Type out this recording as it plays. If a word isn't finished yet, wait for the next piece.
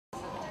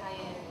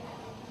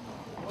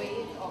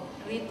of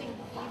greeting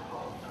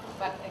people.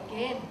 But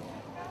again,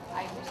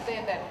 I would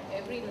say that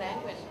every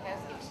language has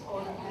its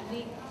own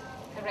unique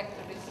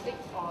characteristic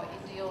or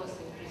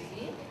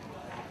idiosyncrasy.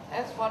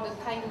 As for the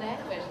Thai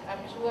language,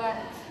 I'm sure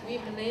we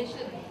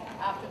Malaysians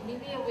are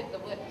familiar with the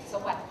word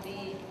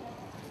Sawatdi.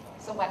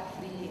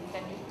 Sawatdi,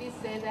 can you please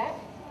say that?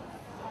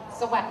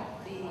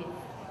 Sawatdi,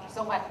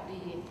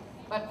 Sawatdi.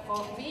 But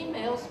for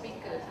female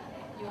speakers,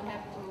 you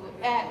have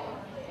to add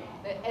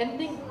the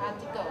ending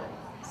particle,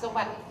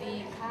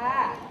 Sawatdi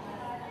ka.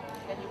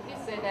 Can you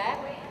please say that?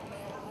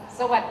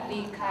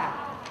 Sawatdi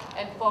ka.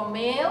 And for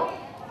male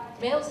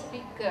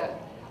speaker,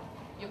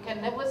 you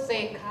can never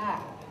say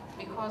ka,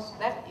 because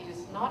that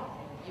is not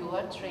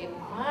your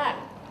trademark.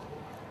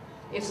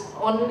 It's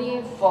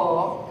only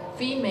for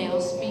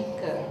female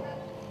speaker.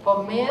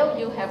 For male,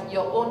 you have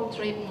your own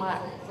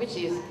trademark, which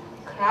is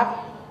krab.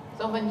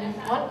 So when you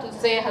want to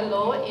say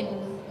hello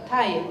in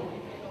Thai,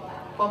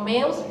 for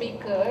male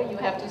speaker, you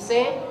have to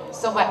say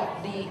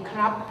Sawatdi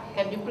krab.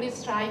 Can you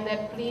please try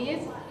that,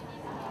 please?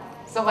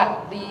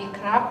 Sawatdi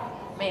krab,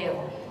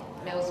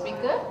 male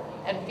speaker,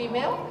 and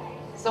female,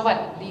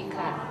 Sawatdi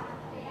krab.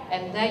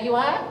 And there you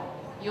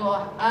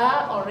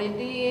are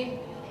already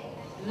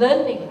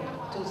learning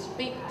to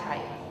speak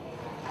Thai.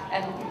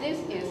 And this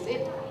is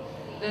it.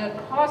 The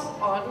course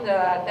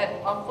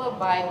that offered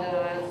by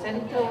the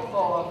Center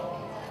for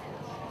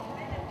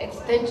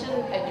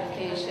Extension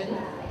Education,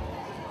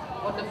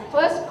 for the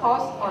first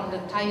course on the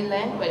Thai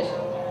language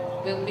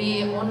will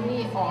be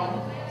only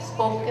on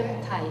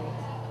spoken Thai.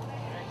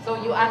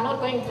 So you are not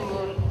going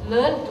to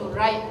learn to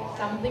write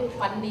something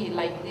funny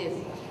like this.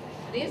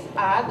 These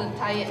are the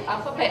Thai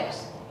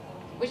alphabets,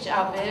 which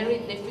are very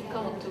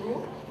difficult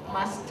to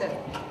master.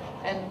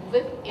 And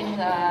within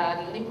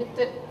a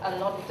limited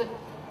allotted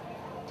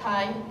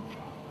time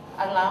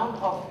allowed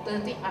of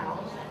 30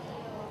 hours,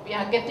 we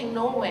are getting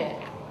nowhere.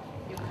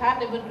 You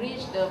can't even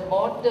reach the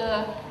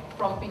border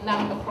from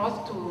Penang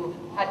across to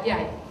Hat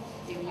Yai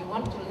if you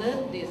want to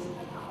learn this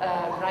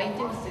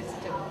writing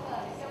system.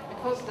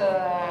 Because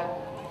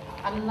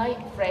unlike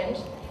French,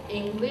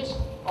 English,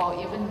 or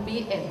even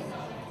BN,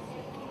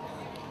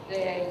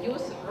 they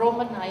use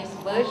Romanized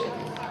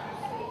versions.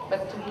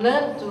 But to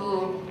learn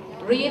to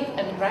read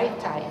and write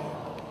Thai,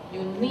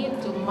 you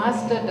need to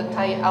master the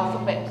Thai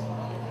alphabet,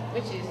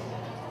 which is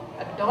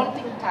a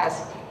daunting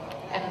task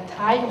and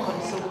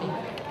time-consuming.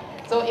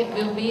 So it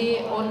will be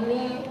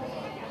only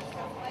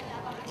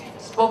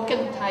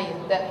spoken Thai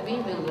that we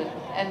will learn.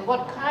 And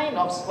what kind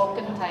of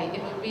spoken Thai?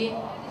 It will be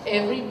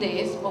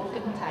everyday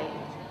spoken Thai.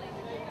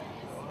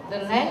 The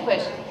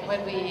language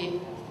when we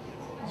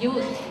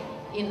use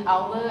in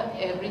our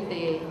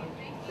everyday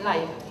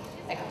life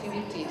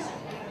activities.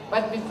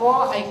 But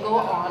before I go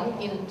on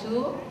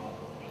into,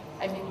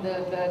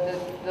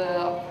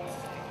 the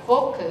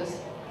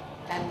focus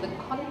and the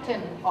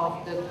content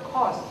of the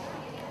course,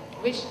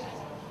 which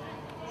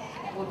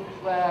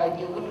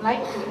you would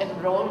like to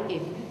enroll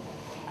in,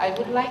 I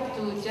would like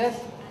to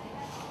just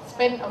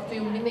spend a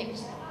few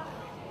minutes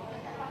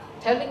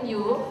telling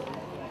you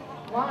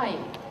why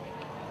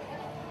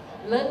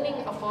learning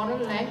a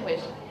foreign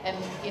language, and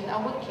in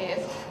our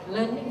case,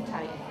 learning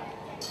Thai,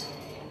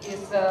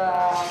 is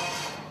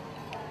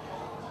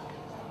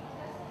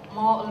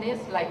more or less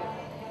like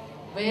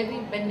very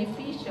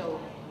beneficial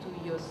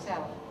to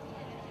yourself.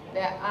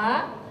 There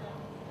are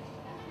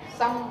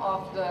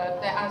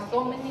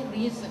so many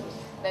reasons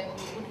that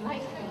you would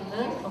like to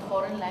learn a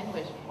foreign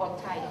language, or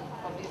Thai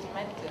for this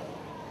matter.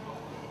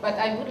 But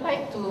I would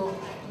like to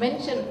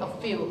mention a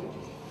few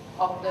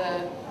of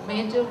the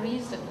major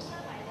reasons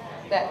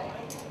that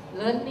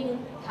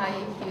learning Thai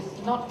is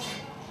not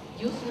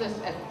useless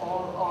at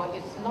all, or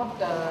it's not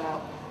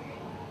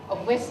a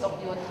waste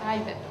of your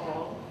time at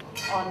all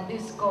on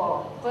this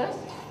score. First,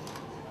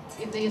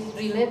 it is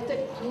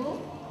related to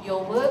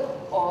your work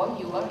or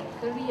your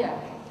career.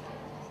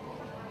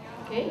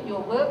 Okay,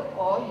 your work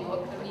or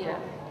your career.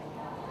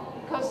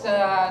 Because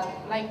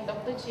like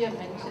Dr. Chia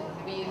mentioned,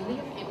 we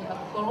live in a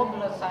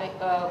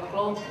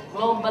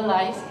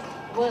globalized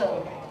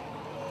world.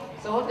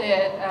 So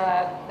there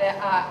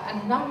are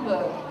a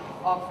number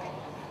of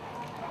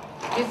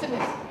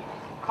business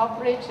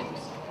corporations,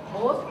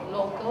 both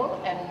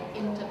local and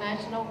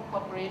international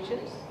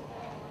corporations,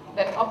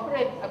 that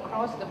operate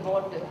across the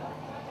border,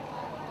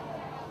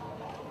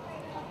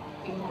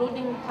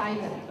 including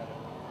Thailand.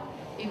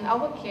 In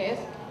our case,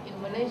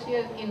 in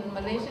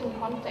Malaysian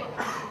context,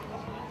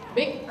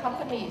 big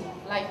companies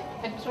like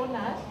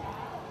Petronas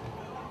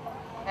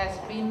has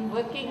been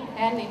working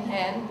hand in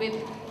hand with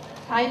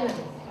Thailand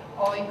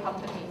oil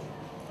companies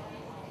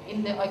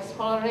in the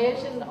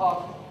exploration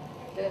of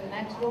the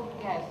natural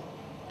gas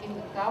in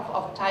the Gulf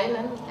of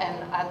Thailand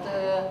and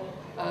other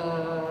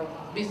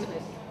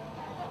business.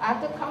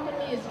 Other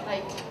companies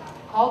like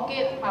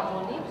Colgate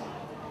Palmolive,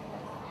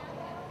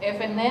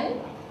 FNN,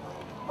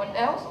 what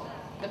else?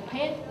 The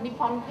paint,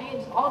 Nippon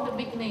Paints, all the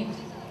big names,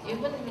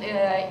 even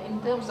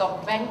in terms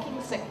of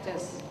banking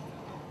sectors,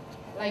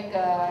 like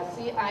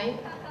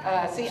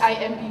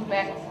CIMB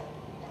Bank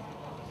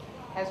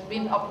has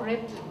been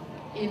operated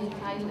in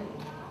Thailand.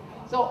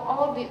 So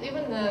all the,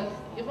 even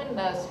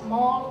the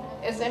small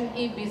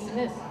SME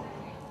business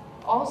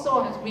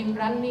also has been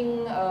running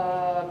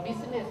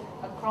business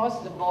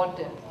across the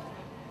border.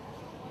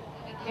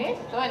 Okay,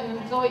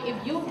 so if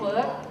you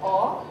work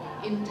or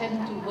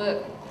intend to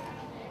work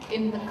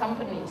in the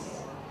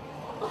companies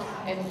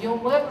and your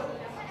work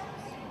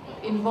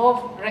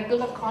involve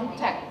regular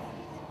contact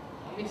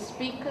with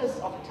speakers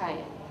of Thai,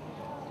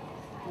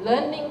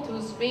 learning to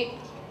speak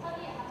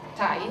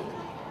Thai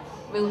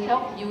will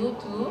help you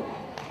to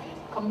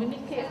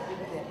communicate with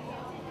them.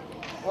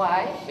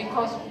 Why?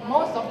 Because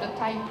most of the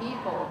Thai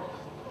people,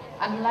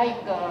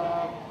 unlike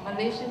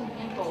Malaysian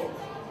people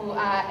who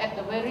are at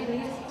the very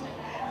least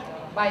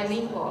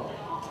bilingual,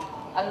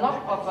 a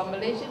lot of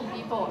Malaysian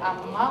people are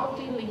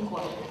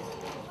multilingual.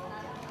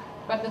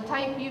 But the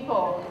Thai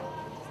people,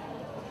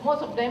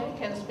 most of them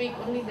can speak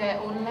only their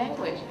own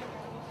language.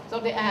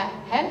 So they are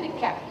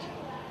handicapped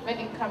when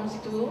it comes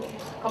to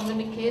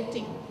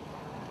communicating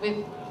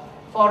with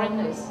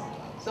foreigners.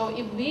 So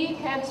if we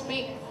can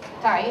speak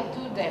Thai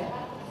to them,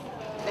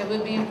 they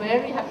will be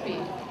very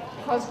happy.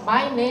 Because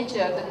by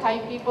nature, the Thai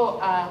people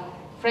are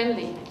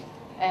friendly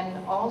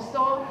and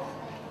also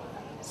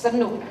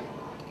sanuk.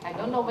 I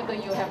don't know whether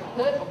you have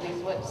heard of this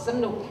word,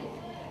 sanuk.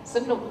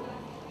 Sanuk.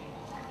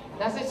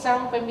 Does it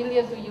sound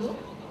familiar to you?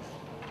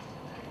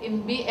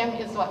 In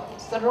BM is what?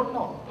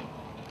 Sarono.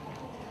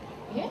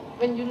 Yeah?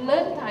 When you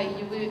learn Thai,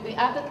 the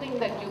other thing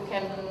that you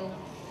can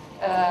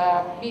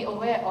be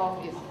aware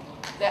of is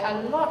there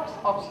are lots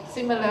of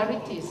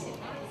similarities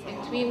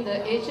between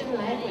the Asian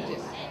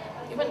languages,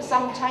 even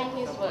some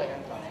Chinese words.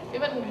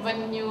 Even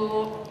when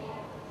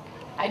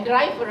I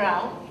drive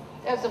around,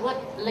 there's the word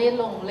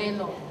lelong,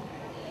 lelong.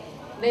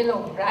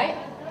 Lelong, right?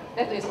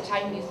 That is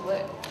Chinese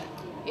word.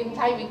 In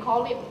Thai we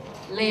call it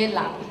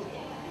lelang.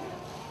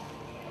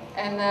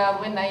 And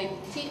when I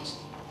teach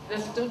the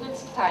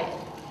students Thai,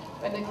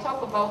 when they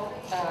talk about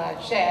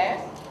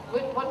shares,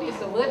 what is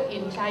the word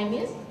in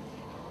Chinese?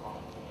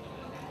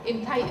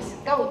 In Thai it's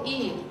gao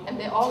yi, and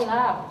they all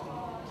laugh.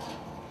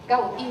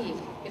 Gao yi,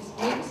 it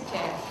means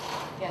chair.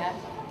 Yeah,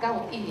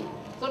 gao yi.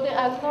 So there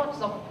are lots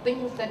of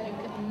things that you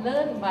can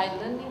learn by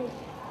learning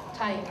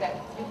Thai, that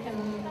you can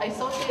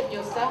associate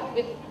yourself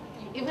with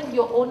even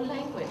your own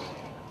language.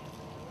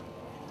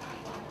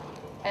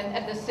 And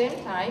at the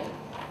same time,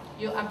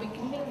 you are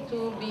beginning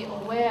to be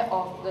aware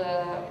of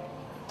the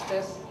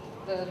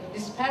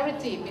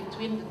disparity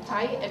between the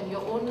Thai and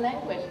your own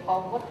language,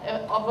 or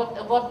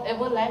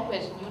whatever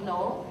language you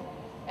know,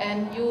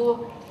 and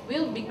you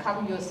will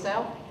become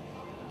yourself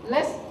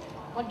less,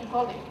 what do you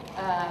call it,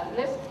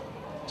 less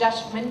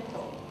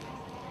judgmental.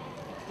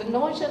 The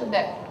notion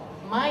that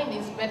mine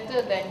is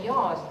better than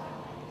yours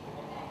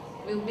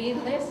will be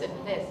less and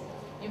less.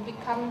 You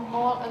become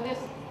more or less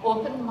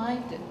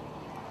open-minded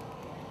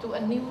to a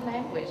new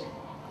language,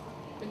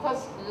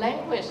 because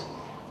language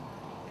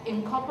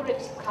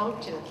incorporates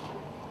culture.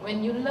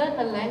 When you learn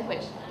a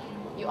language,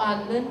 you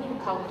are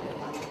learning culture.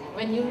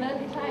 When you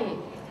learn Thai,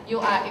 you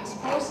are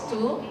exposed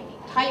to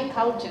Thai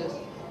cultures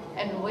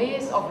and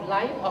ways of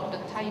life of the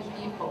Thai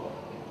people.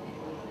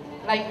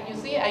 Like you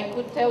see, I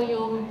could tell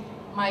you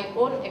my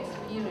own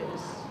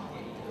experience.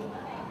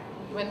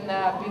 When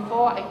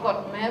before I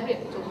got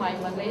married to my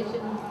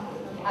Malaysian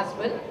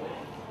husband,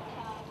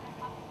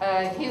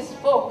 his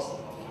folks,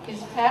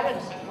 his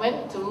parents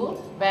went to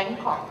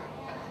Bangkok.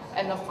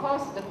 And of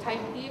course, the Thai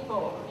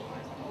people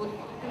would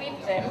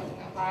greet them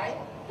by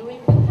doing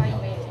the Thai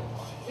way,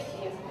 which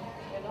is,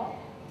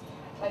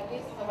 like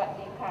this,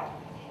 Sawatdee Ka.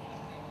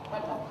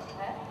 But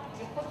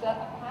you put the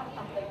half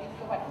after this,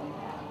 Sawatdee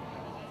Ka,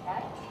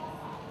 right?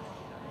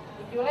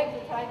 Would you like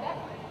to try that?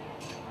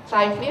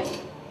 Try please.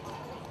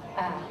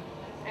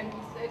 And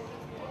he says,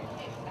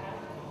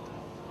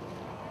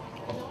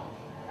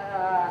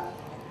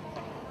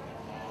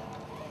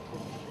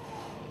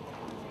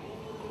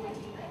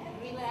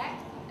 relax,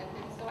 and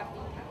then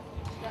Sawatdee Ka.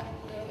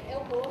 The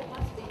elbow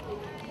must be in.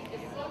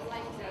 It's not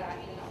like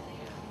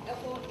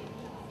elbow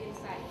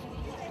inside,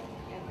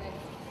 and then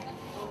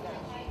go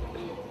down.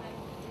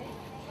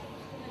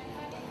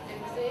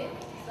 And say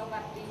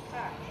Sawatdee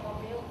Ka, or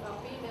male or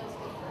female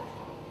speaker,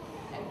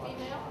 and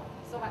female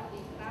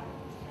Sawatdee Ka.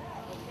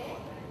 Okay?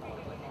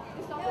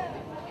 It's not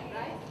perfect,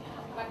 right?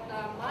 But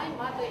my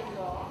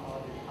mother-in-law,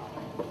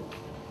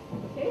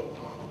 okay,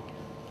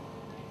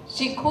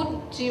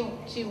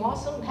 she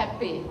wasn't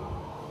happy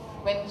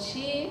when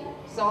she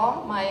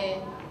saw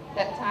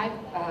that time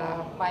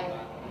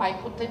my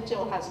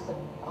potential husband,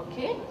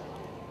 okay,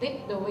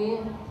 did the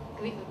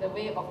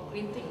way of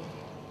greeting,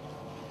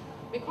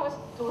 because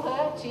to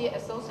her she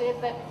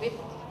associated that with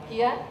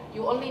here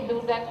you only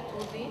do that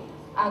to the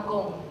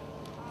agong,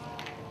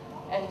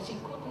 and she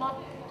could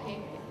not take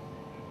it.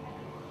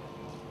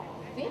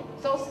 See?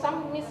 So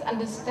some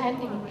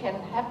misunderstanding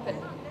can happen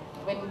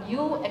when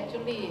you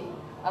actually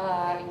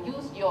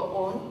use your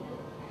own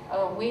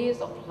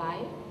ways of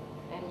life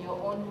and your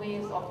own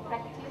ways of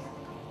practice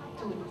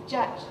to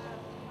judge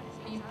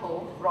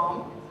people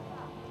from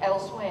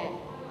elsewhere.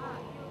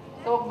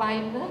 So by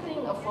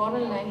learning a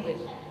foreign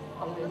language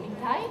or learning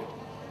Thai,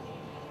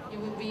 you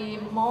will be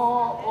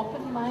more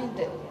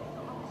open-minded.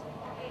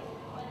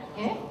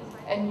 Okay?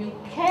 And you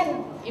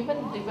can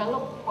even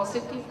develop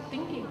positive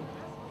thinking.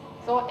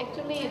 So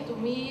actually, to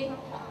me,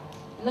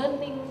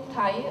 learning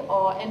Thai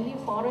or any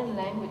foreign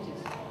languages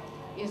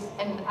is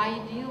an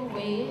ideal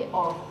way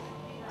of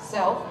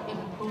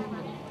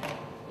self-improvement.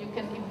 You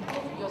can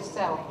improve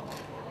yourself,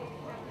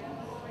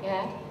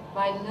 yeah,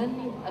 by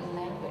learning a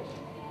language.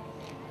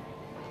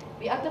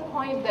 The other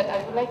point that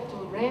I would like to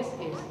raise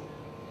is,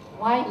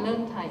 why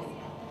learn Thai?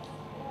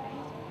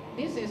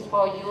 This is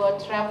for your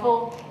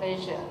travel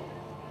pleasure.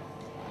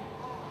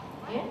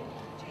 Yeah?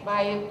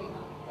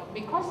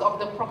 Because of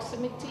the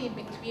proximity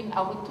between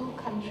our two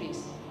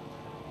countries,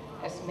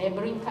 as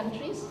neighboring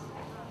countries,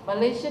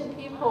 Malaysian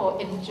people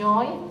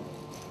enjoy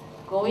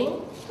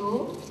going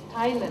to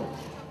Thailand.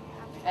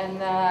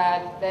 And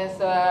there's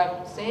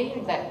a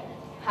saying that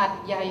Hat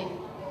Yai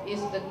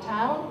is the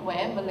town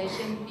where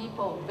Malaysian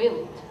people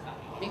built,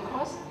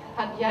 because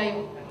Hat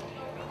Yai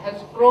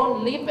has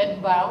grown leap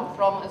and bound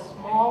from a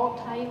small,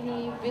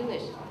 tiny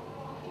village.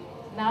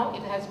 Now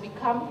it has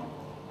become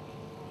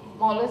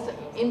more or less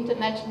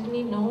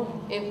internationally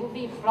known.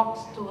 Everybody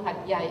flocks to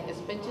Hat Yai,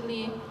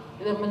 especially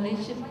the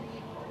Malaysian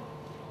people.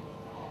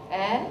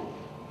 And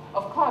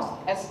of course,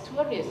 as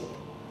tourists,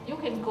 you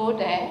can go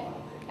there,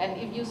 and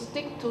if you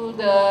stick to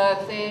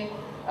the, say,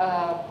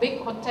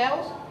 big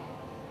hotels,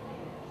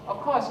 of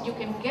course, you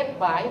can get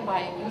by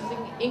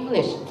using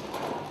English.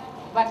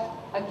 But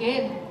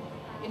again,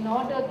 in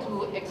order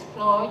to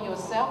explore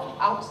yourself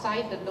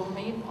outside the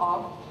domain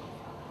of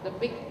the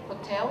big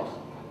hotels,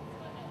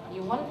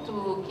 you want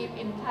to keep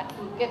in touch,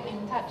 to get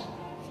in touch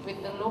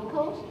with the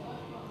locals,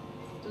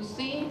 to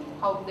see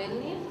how they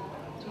live,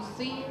 to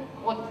see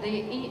what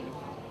they eat.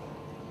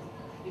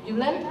 If you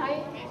learn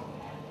Thai,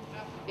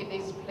 it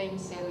is plain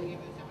sailing.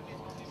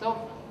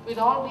 So with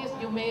all this,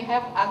 you may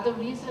have other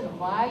reasons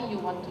why you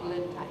want to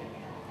learn Thai.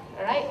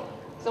 All right?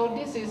 So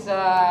this is,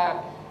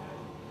 I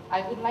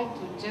would like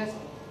to just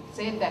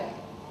say that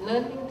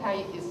learning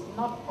Thai is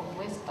not a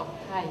waste of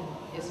time,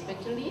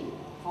 especially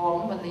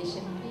for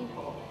Malaysian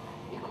people,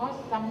 because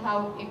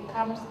somehow it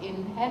comes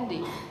in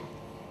handy.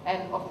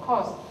 And of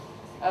course,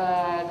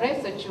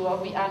 rest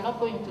assured, we are not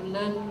going to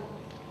learn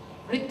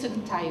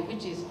written Thai,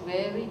 which is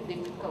very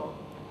difficult.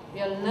 We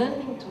are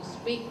learning to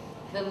speak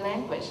the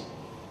language.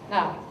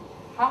 Now,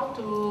 how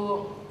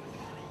to,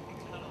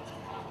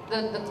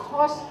 the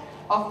course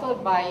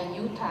offered by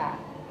UTAR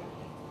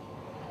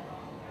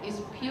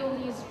is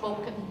purely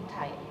spoken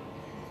Thai.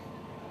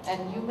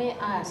 And you may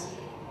ask,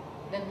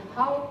 then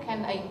how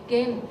can I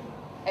gain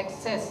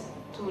access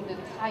to the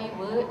Thai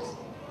words?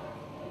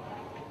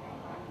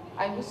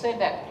 I would say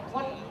that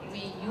what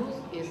we use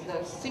is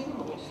the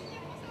symbols.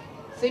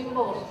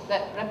 Symbols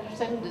that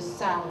represent the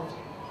sound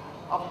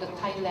of the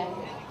Thai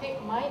language.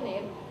 Take my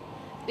name.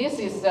 This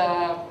is,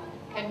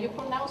 can you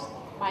pronounce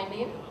my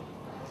name?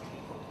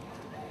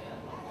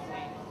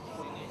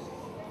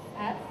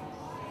 Huh?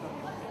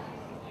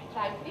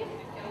 Try please.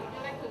 Would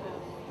you like to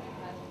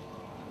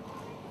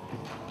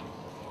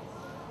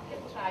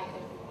try it?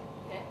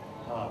 Okay.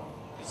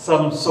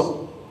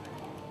 Samsung.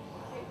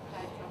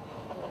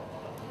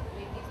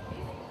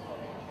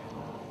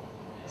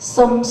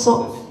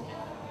 Samsung.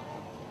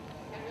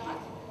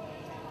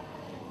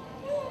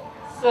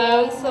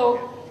 Samsung.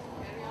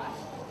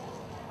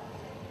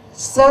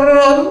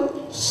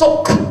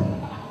 Samsung.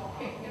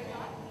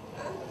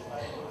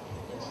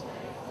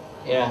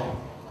 Yeah,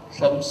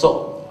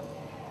 Samsung.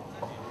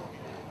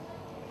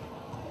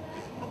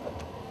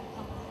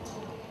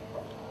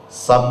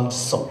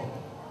 Samsung.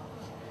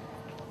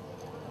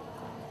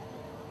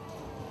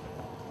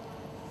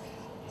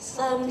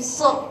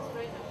 Samsung.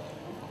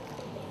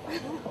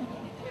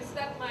 Is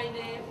that my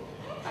name?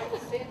 I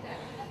would say that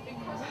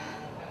because.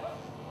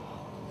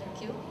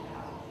 Thank you.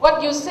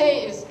 What you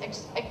say is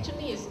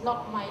actually is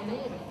not my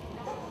name.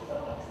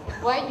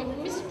 Why you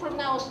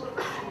mispronounce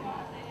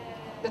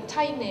the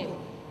Thai name?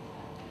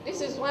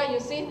 This is why you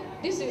see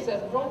this is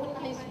a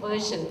Romanized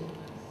version.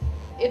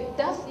 It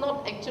does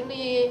not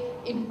actually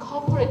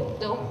incorporate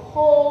the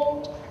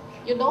whole,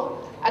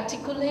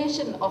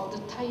 articulation of the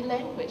Thai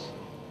language.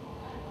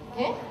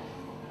 Okay?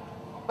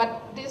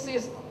 But this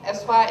is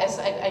as far as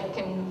I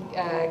can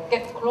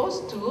get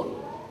close to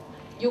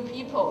you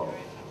people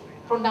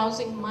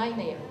pronouncing my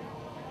name.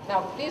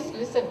 Now please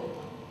listen.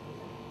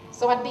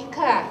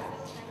 Sawadika.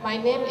 My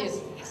name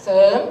is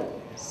Serm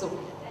Suk.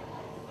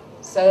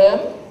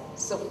 Serm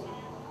Suk.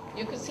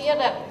 You could hear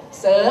that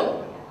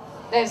Serm.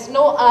 There's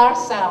no R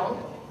sound.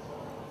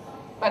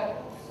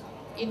 But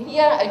in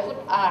here I put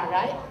R,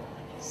 right?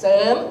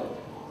 Serm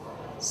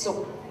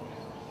Suk.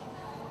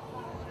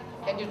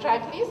 Can you try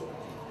please?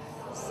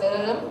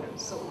 Serm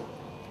Suk.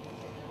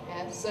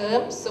 Yeah,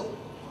 Serm Suk.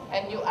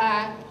 And you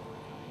are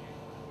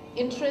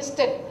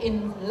interested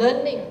in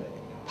learning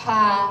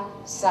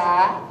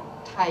Phasa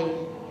Thai.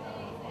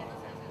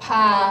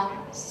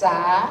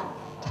 Phasa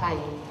Thai.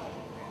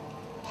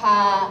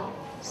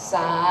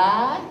 Phasa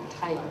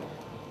Thai.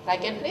 Try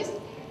again please.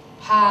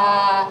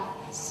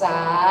 Phasa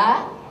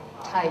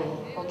Thai.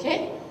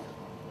 Okay?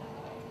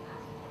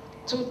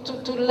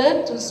 to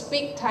learn to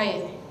speak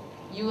Thai,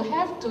 you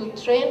have to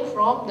train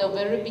from the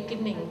very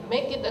beginning.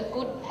 Make it a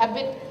good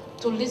habit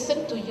to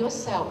listen to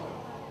yourself.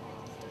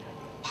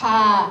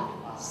 Pa,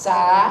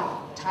 sa,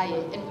 Thai,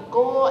 and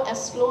go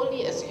as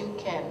slowly as you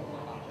can.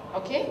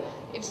 Okay?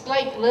 It's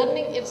like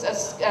learning. It's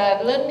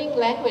a learning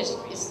language.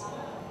 Is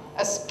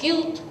a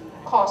skilled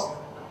course.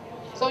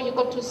 So you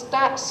got to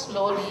start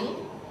slowly,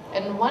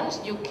 and once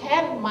you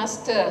can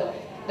master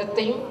the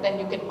thing, then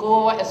you can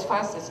go as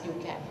fast as you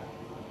can.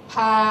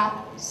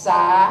 Pa,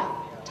 sa,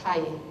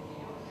 Thai.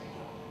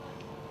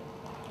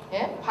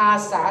 Yeah, Pa,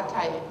 sa,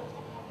 Thai.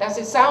 Does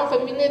it sound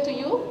familiar to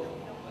you?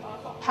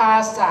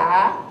 Pa,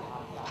 sa,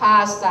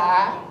 Pa,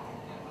 sa,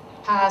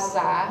 Pa,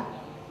 sa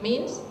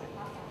means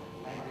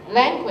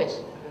language.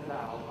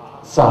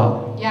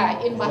 Sa.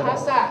 Yeah, in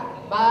Bahasa,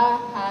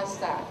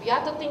 Bahasa. The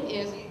other thing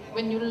is,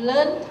 when you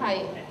learn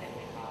Thai,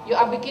 you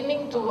are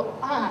beginning to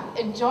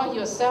enjoy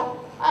yourself.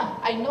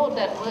 I know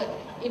that word.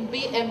 In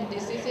BM,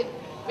 this is it.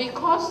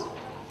 Because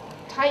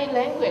Thai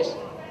language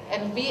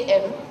and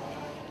BM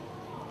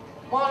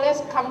more or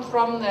less come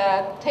from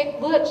take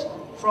words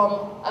from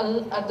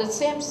the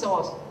same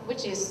source,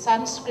 which is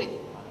Sanskrit.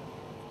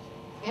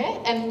 Okay?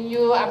 And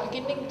you are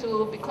beginning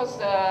to, because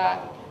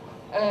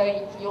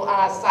you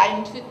are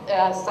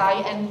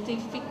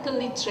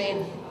scientifically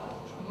trained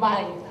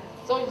mind.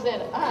 So you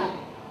said,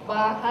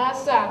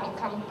 Bahasa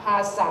become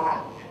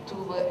Phasa to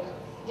word.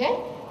 Okay?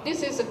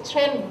 This is a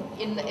trend,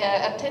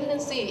 a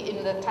tendency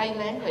in the Thai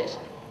language.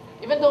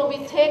 Even though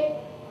we take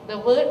the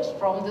words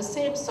from the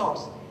same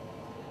source,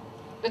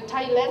 the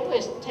Thai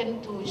language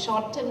tend to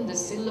shorten the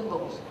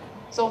syllables.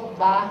 So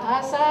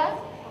Bahasa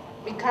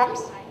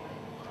becomes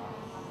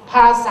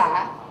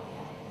Phasa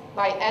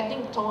by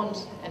adding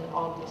tones and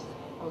all this.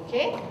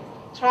 Okay?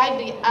 Try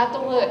the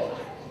other word.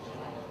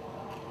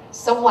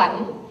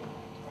 Sawan.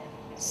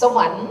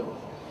 Sawan.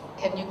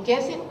 Can you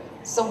guess it?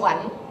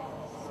 Sawan.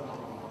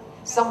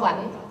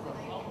 Sawan.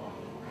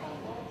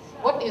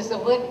 What is the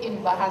word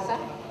in Bahasa?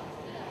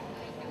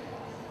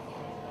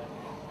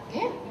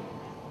 Okay?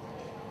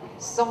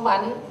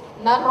 Sawan,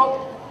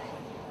 Narok.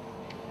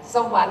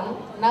 Sawan,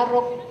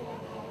 Narok.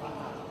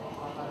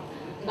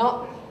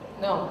 No,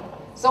 no.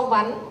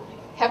 Sawan,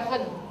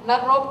 heaven.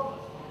 Narok,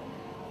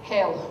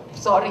 hell.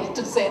 Sorry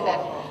to say that.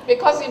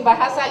 Because in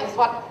Bahasa is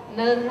what?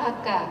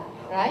 Neraka,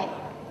 right?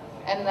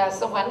 And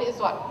Sawan is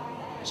what?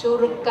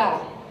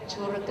 Churaka.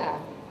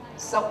 Churaka.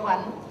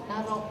 Sawan,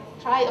 Narok.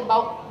 Try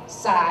about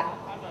Sad.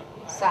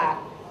 Sad.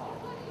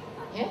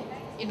 Yeah?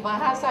 In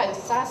Bahasa is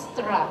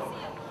Sastra.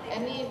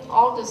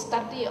 All the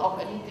study of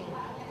anything.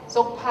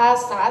 So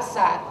Phasa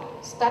Sad,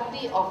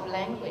 study of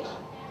language.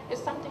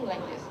 It's something like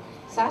this.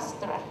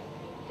 Sastra.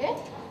 Okay?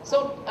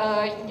 So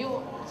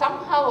you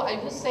somehow, I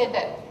would say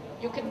that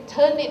you can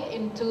turn it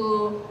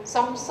into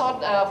some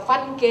sort of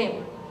fun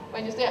game.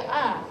 When you say,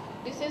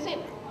 this is it.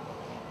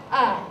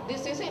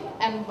 This is it.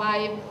 And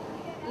by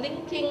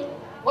linking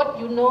what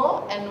you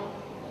know and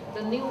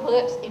the new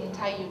words in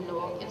Thai you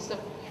know, it's the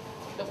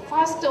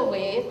faster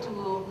way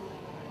to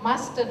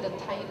master the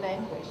Thai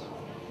language.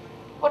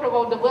 What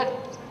about the word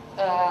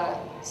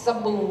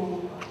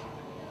sabu?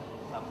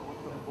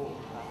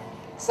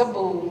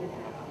 Sabu.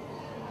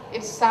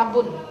 It's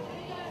sabun.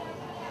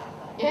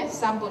 Yes,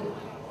 sabun,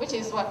 which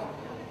is what?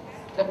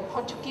 The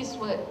Portuguese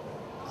word.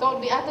 So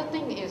the other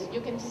thing is,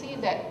 you can see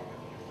that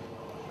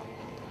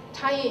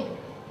Thai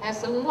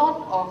has a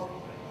lot of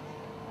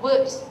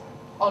words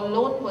or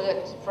loan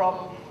words from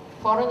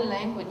foreign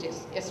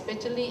languages,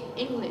 especially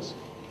English.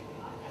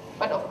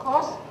 But of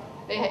course,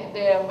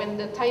 when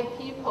the Thai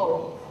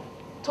people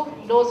took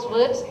those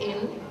words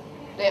in,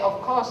 they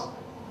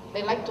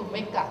like to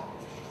make up.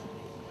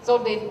 So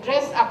they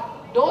dress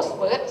up those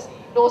words,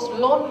 those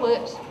loan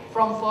words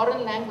from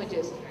foreign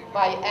languages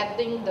by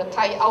adding the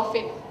Thai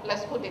outfit,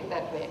 let's put it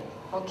that way.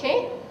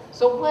 Okay?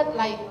 So word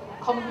like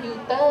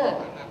computer,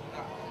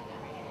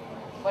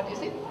 what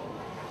is it?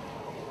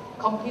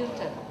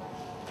 Computer.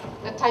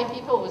 The Thai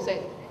people will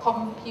say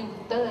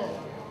computer.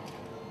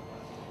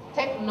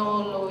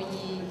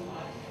 Technology.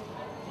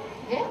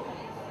 Okay?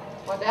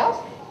 What else?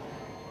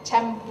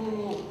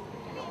 Shampoo.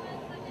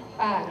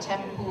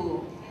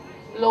 Shampoo.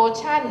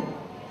 Lotion.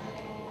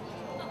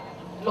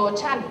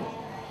 Lotion.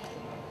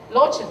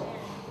 Lotion.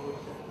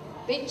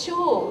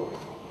 Tissue.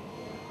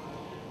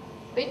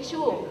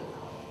 Tissue.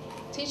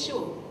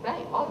 Tissue.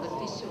 Right? All the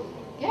tissue.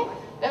 Okay?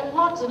 There are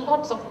lots and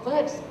lots of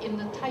words in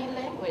the Thai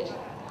language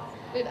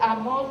that are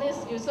more or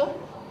less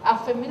are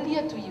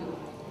familiar to you.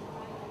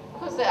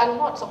 Because there are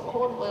lots of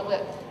code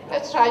words.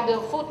 Let's try the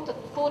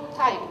food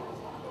type.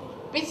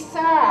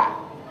 Pizza.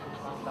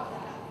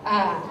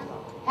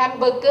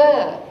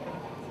 Hamburger.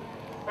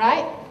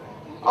 Right?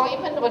 Or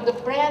even the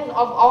brand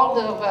of all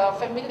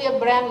the familiar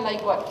brand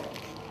like what?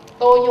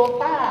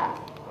 Toyota.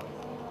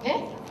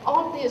 Okay?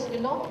 All this,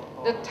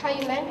 the Thai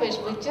language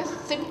will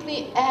just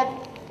simply add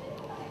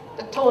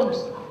the tones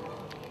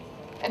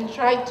and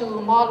try to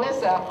more or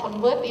less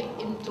convert it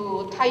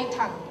into Thai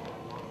tongue.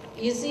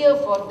 Easier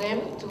for them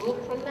to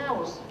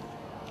pronounce.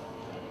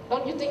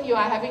 Don't you think you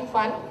are having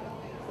fun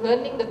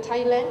learning the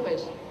Thai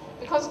language?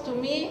 Because to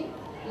me,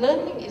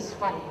 learning is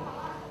fun.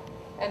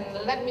 And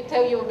let me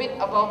tell you a bit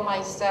about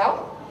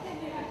myself.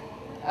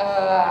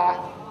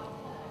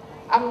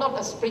 I'm not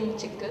a spring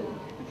chicken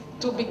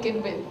to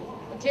begin with,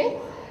 okay?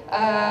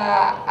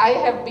 I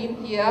have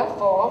been here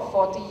for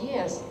 40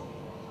 years.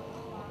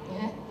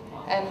 Yeah?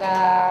 And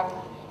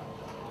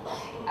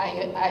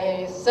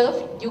I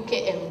served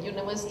UKM,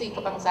 University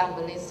Kebangsaan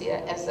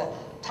Malaysia, as a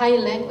Thai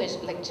language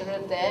lecturer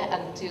there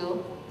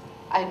until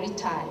I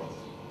retired.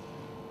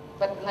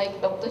 But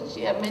like Dr.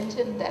 Chia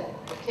mentioned that,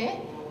 okay,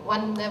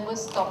 one never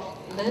stops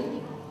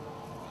learning.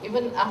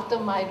 Even after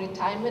my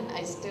retirement,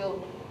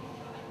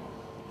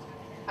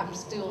 I'm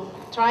still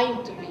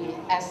trying to be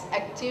as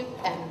active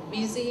and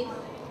busy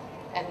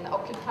and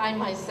occupy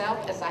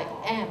myself as I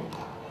am.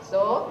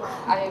 So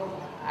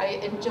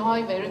I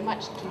enjoy very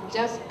much to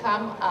just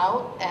come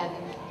out and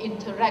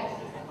interact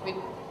with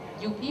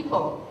you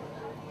people.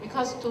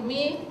 Because to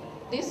me,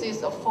 this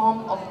is a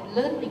form of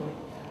learning.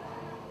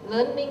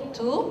 Learning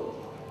to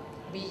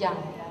be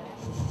young,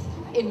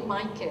 in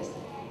my case,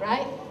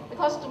 right?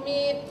 Because to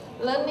me,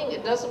 learning,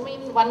 it doesn't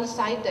mean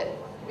one-sided.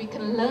 We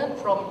can learn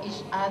from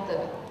each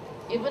other.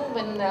 Even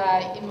when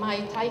in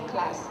my Thai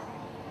class,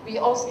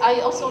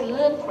 I also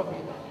learn from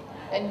you,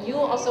 and you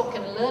also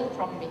can learn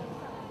from me.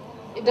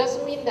 It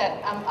doesn't mean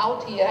that I'm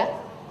out here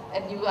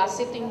and you are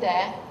sitting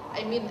there.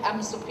 I mean,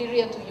 I'm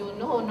superior to you.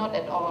 No, not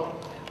at all.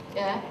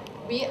 Yeah,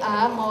 we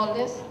are more or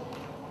less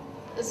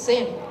the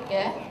same.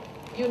 Yeah,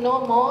 you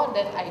know more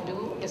than I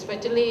do,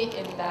 especially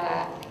in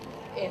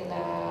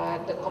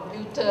the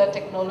computer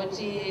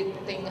technology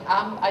thing.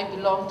 I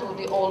belong to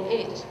the old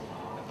age.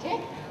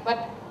 Okay,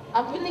 but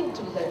I'm willing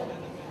to learn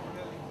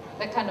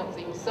that kind of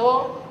thing.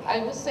 So I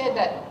would say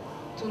that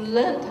to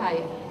learn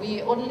Thai,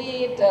 we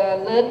only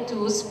learn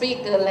to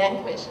speak the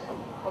language,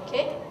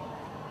 okay?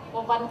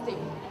 For one thing.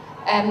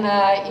 And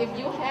if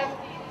you have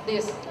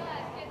this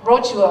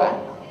brochure,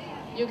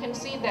 you can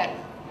see that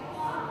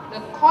the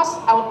course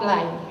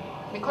outline,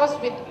 because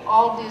with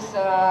all this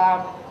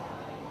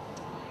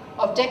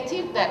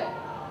objective that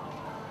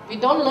we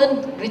don't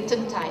learn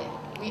written Thai,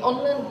 we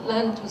only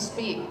learn to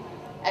speak.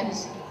 And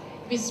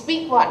we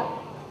speak what?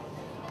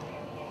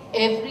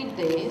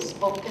 Everyday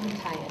spoken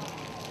Thai.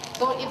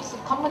 So it's a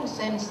common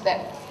sense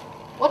that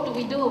what do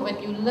we do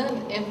when you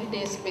learn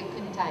everyday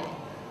spoken Thai?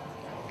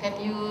 Can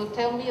you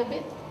tell me a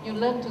bit? You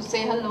learn to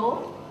say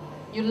hello,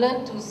 you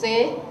learn to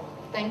say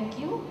thank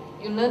you,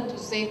 you learn to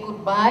say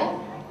goodbye,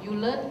 you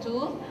learn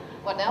to,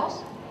 what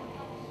else?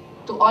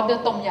 To order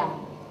tom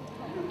yum,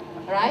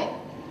 right?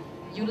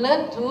 You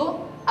learn to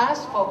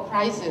ask for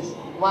prices.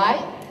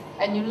 Why?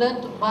 And you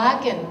learn to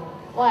bargain.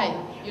 Why?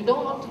 You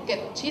don't want to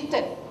get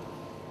cheated,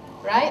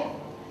 right?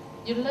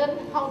 You learn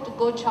how to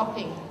go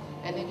shopping.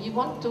 And if you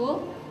want to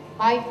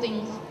buy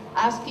things,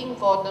 asking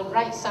for the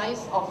right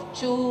size of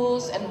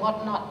shoes and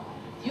whatnot,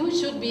 you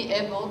should be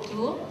able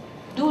to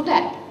do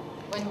that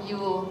when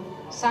you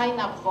sign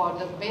up for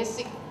the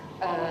basic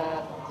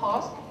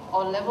course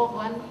or level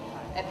 1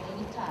 at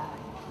UTAR.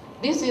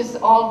 This is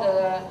all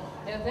the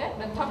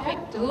topic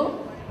to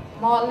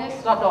more or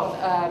less sort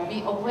of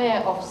be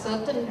aware of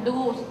certain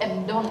do's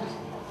and don'ts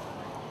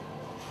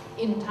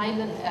in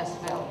Thailand as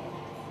well.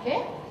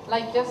 Okay?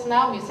 Like just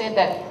now we said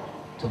that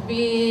to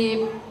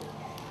be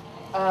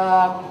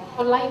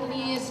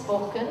politely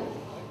spoken,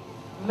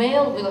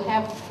 male will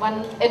have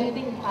one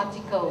ending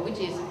particle which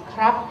is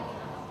krap.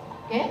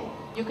 Okay?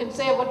 You can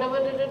say whatever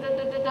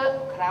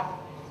krap.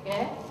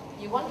 Okay?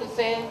 You want to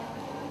say,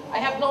 I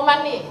have no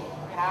money,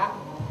 krap.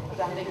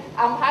 Something.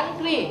 I'm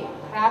hungry,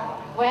 krap.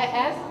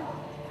 Whereas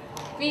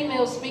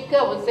female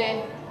speaker would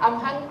say, I'm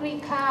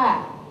hungry,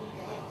 ka.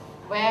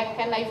 Where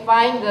can I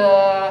find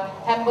the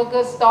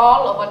hamburger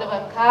stall or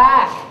whatever,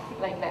 ka,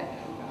 like that.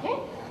 Okay?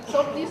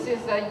 So this is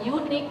a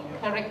unique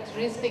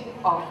characteristic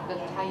of the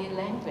Thai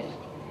language,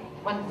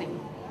 one thing.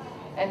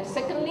 And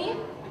secondly,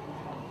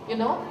 you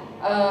know,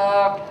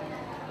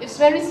 it's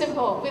very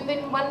simple.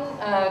 Within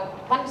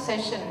one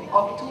session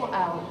of 2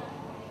 hours,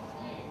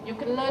 you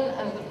can learn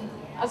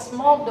a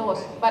small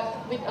dose, but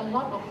with a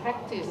lot of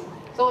practice.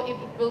 So it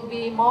will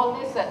be more or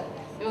less,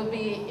 it will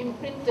be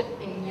imprinted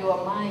in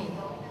your mind.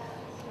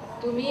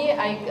 To me,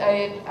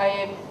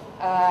 I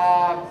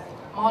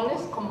more or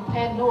less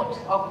compare notes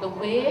of the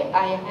way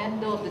I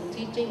handle the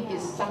teaching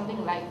is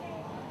something like,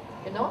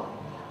 you know,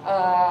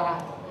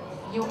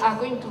 you are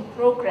going to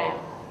program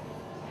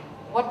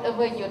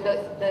whatever you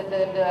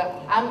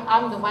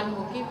I'm the one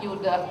who give you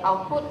the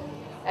output,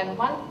 and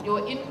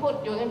your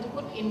input you're going to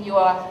put in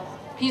your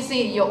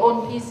PC, your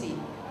own PC.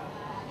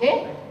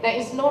 Okay, there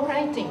is no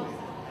writing,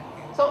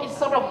 so it's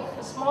sort of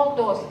a small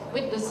dose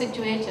with the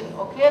situation.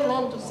 Okay,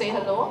 learn to say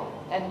hello,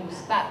 and you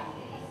start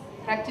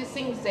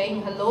practicing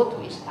saying hello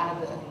to each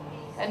other.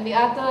 And the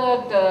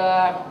other,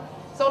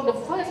 so the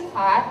first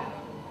part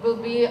will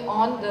be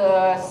on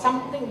the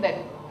something that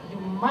you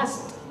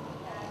must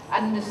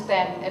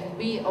understand and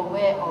be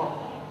aware of.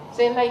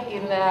 Say like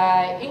in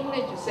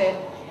English you say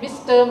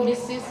Mr.,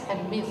 Mrs.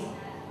 and Miss,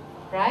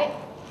 right?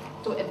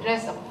 To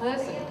address a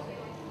person.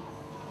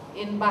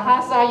 In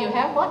Bahasa you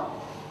have what?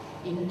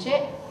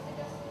 Inche,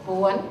 ป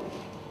วน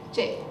เจ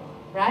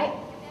right?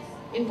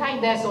 In Thai,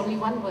 there's only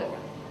one word.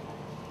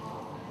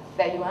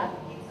 There you are.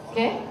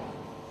 Okay?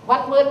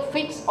 One word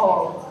fits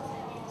all.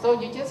 So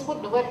you just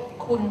put the word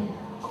kun,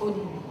 kun,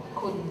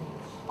 kun,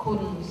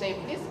 kun. Say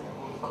this,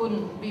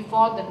 kun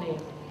before the name.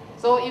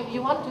 So if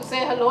you want to say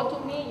hello to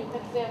me, you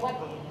can say what?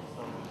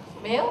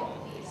 Male.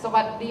 ส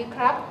วัสดีค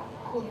รับ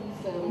คุณ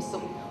เสริมสุ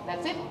ข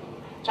That's it.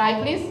 Try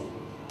please.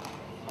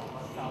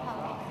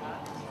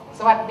 ส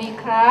วัสดี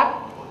ครับ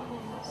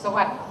ส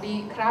วัสดี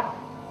ครับ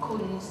คุ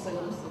ณเสริ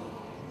มสุข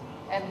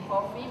And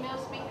for female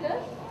speaker,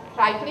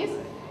 try please.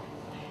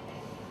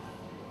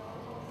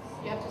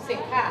 You have to say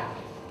ค่ะ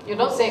You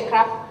don't say ค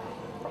รับ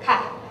ค่ะ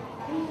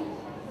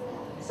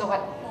สวั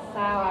ส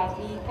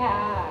ดีค่ะ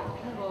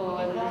คุ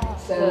ณ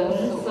เสริม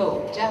สุข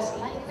Just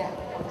like that,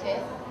 okay?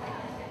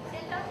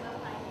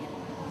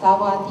 ส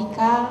วัสดี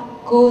ค่ะ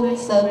คุณ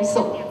เสริม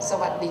สุข ส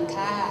วัสดี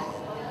ค่ะ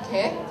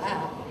Okay?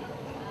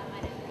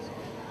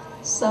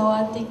 สวั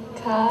สดี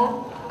ค่ะ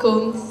คุ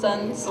ณเสริ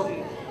มสุข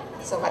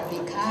สวัสดี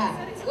ค่ะ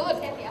Good,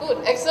 good,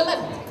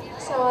 excellent.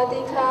 สวัส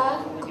ดีค่ะ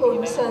คุณ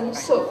เสริม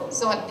สุข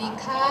สวัสดี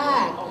ค่ะ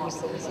คุณเ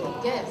สริมสุข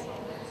Yes.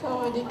 ส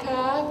วัสดีค่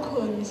ะ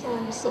คุณเสริ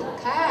มสุข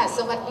ค่ะ ส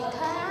วัสดี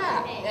ค่ะ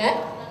Yeah?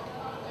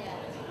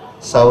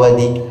 สวัส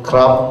ดีค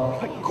รับ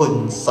คุณ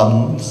สม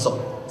สุข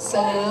เส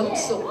ริม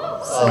สุข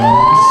สม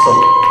สุ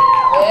ข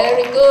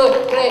Very good.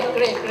 Great,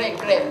 great, great,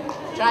 great.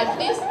 Try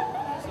please.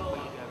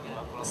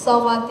 ส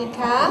วัสดี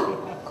ค่ะ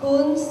คุ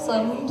ณเสริ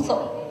มสุ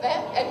ข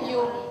And you,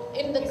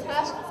 in the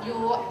class, you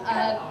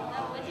are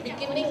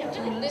beginning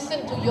to listen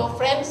to your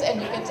friends and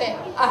you can say,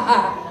 aha,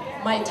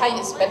 my Thai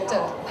is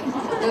better.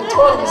 The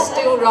tone is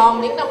still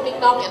wrong, ding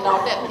dong, and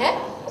all that, okay?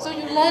 So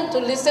you learn to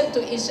listen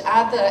to each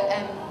other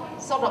and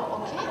sort of,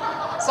 okay?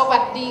 สวั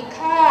สดี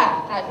ค่ะ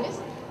Try please.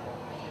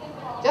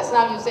 Just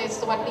now you say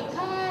สวัสดี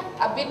ค่ะ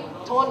A bit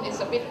tone is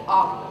a bit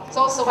off.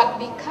 So สวัส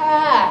ดีค่ะ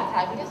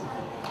Try please.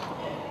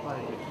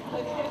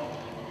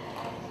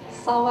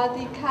 สวัส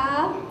ดีค่ะ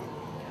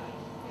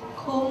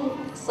คุณ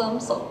เสริม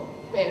สุข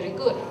Very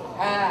good.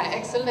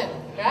 Excellent,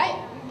 right?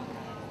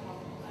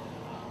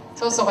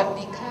 So สวัส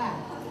ดีค่ะ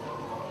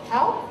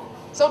How?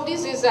 So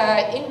this is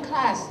in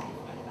class,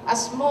 a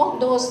small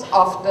dose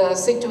of the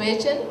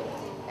situation,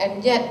 and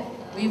yet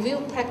we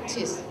will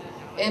practice.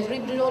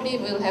 Everybody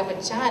will have a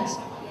chance.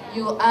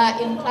 You are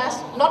in class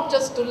not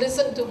just to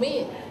listen to me.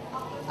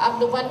 I'm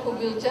the one who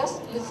will just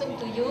listen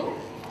to you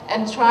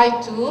and try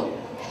to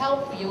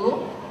help you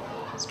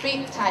speak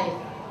Thai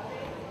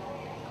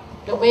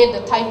the way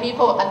the Thai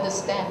people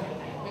understand.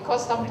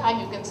 Because sometimes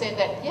you can say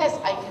that, yes,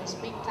 I can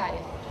speak Thai.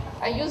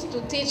 I used to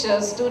teach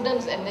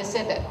students and they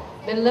said that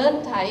they learn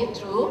Thai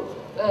through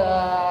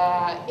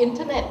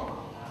internet,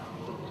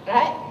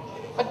 right?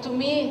 But to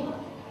me,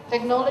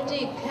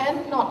 technology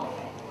cannot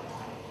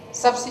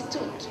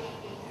substitute,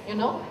 you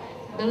know,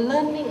 the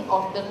learning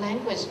of the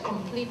language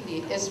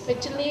completely,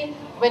 especially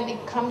when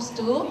it comes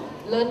to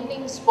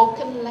learning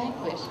spoken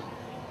language.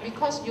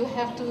 Because you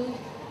have to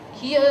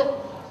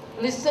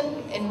listen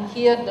and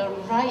hear the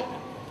right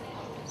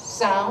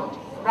sound,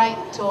 right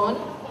tone,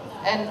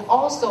 and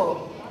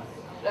also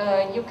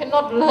you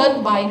cannot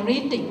learn by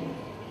reading.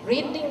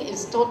 Reading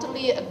is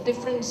totally a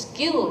different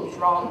skill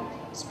from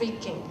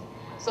speaking.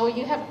 So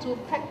you have to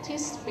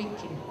practice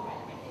speaking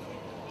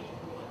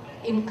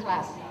in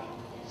class.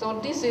 So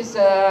this is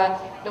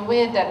the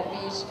way that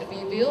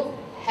we will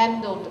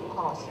handle the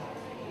course.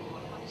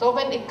 So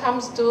when it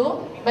comes to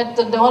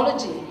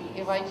methodology,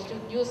 if I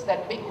should use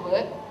that big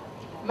word,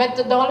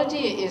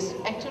 methodology is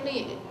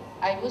actually,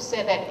 I would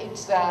say that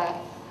it's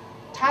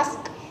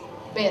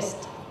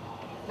task-based.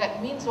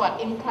 That means what?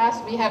 In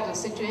class, we have the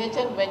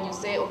situation when you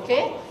say,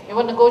 okay, you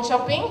want to go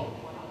shopping?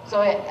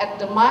 So at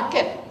the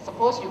market,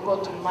 suppose you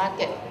go to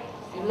market,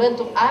 you learn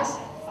to ask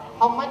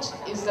how much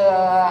is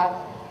a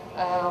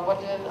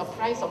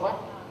price of what?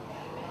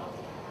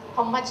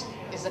 How much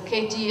is a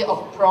kg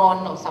of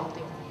prawn or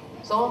something?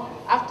 So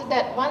after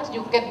that, once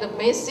you get the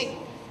basic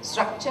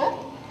structure,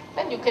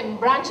 then you can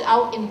branch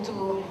out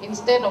into,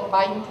 instead of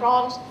buying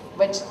prawns,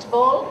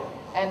 vegetable,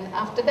 and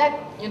after that,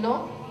 you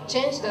know,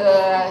 change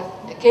the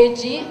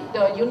kg,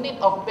 the unit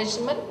of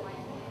measurement,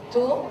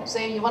 to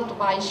say you want to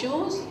buy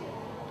shoes.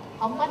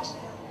 How much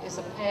is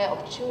a pair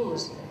of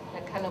shoes?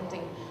 That kind of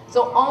thing.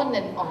 So on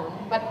and on,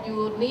 but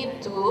you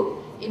need to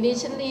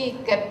initially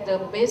get the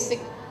basic,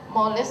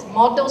 more or less,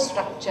 model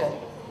structure.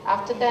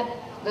 After that,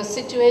 the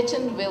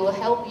situation will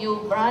help you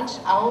branch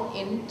out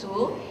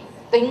into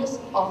things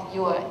of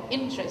your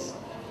interest.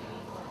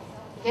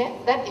 Okay,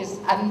 that is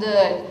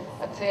under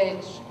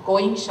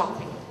going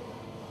shopping.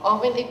 Or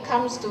when it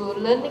comes to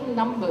learning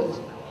numbers,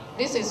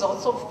 this is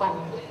also fun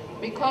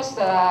because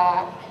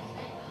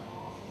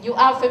you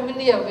are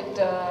familiar with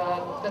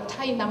the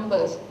Thai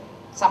numbers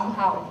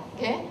somehow.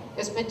 Okay,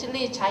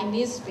 especially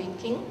Chinese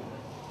speaking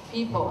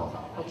people.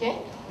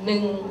 Okay, 1,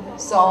 2, 3,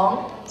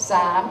 4,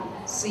 5,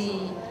 6,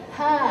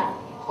 7,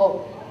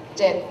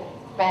 8,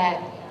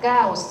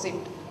 9,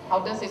 10. How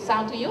does it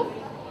sound to you?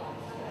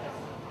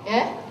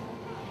 Yeah?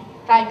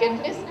 Try again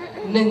please.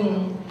 1,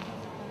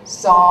 2,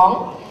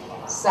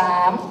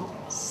 3,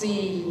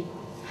 4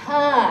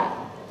 5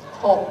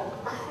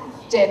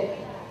 6 7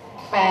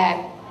 8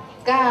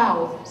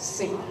 9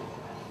 10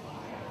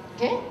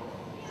 okay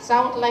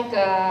sound like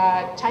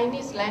a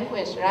Chinese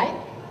language, right?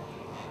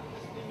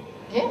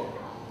 Okay,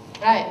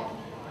 right.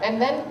 And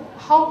then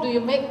how do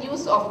you make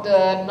use of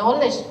the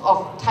knowledge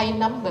of Thai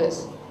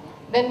numbers?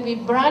 Then we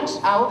branch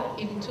out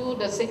into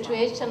the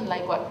situation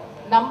like what?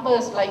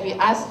 Numbers, like we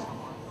ask,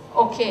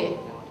 okay,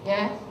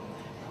 yeah,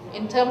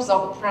 in terms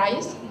of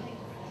price,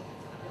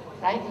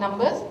 right,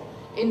 numbers.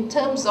 In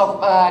terms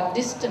of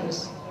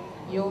distance,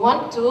 you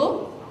want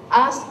to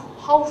ask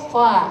how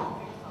far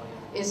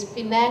is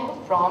Penang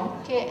from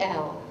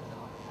KL,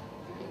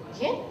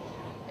 okay?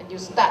 And you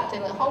start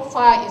telling how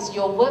far is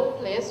your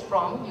workplace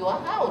from your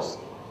house,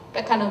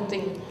 that kind of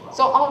thing.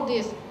 So all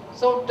this,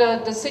 so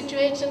the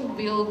situation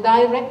will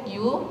direct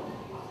you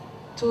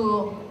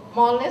to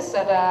more or less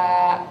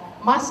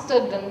master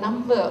the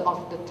number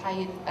of the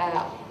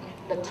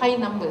Thai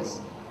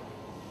numbers.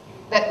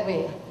 That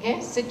way, okay,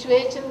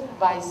 situation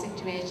by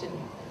situation.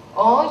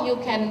 Or you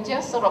can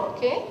just sort of,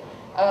 okay,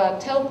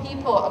 tell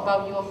people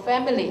about your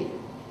family,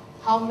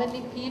 how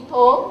many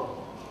people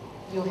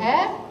you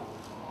have,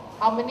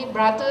 how many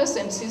brothers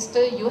and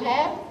sisters you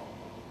have,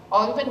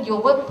 or even your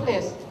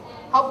workplace,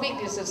 how big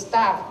is the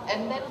staff,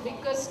 and then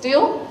because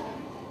still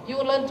you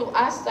learn to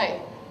ask like,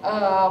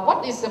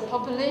 what is the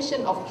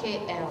population of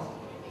KL?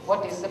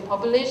 What is the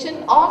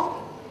population of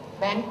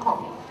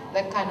Bangkok?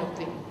 That kind of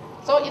thing.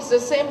 So it's the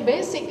same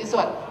basic, is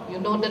what? You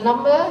know the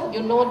number,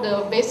 you know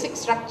the basic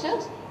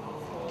structures,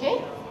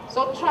 okay?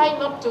 So try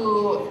not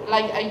to,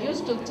 like I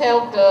used to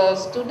tell the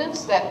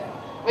students that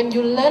when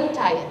you learn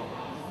Thai,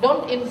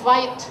 don't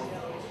invite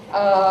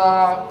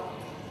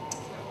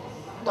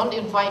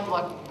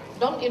what?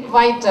 Don't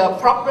invite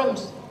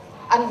problems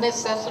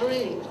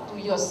unnecessarily to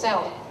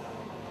yourself.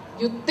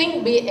 You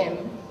think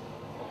BM,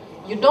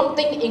 you don't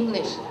think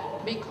English,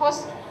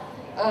 because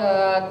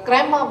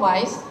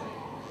grammar-wise,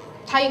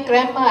 Thai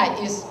grammar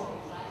is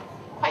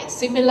quite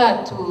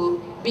similar to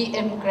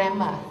BM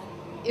grammar.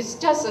 It's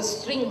just a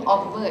string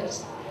of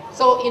words.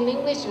 So in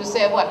English you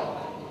say what?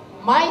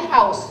 My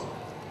house,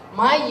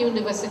 my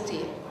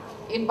university.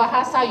 In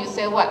Bahasa you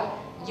say what?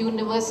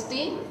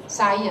 University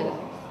saya.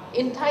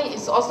 In Thai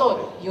it's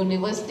also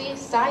university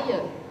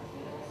saya.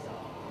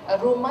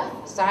 Rumah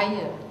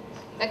saya.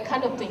 That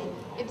kind of thing.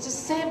 It's the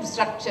same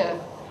structure.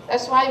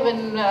 That's why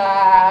when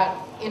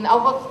in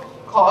our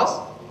course,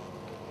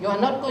 you are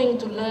not going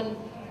to learn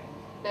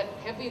that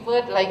heavy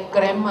word like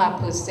grammar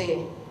per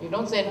se. You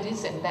don't say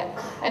this and that.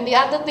 And the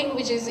other thing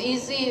which is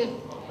easier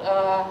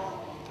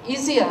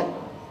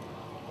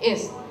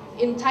is,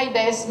 in Thai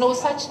there is no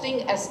such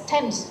thing as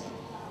tenses.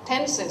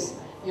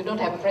 You don't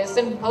have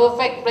present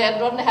perfect, you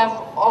don't have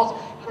all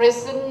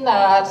present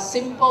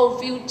simple,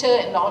 future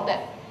and all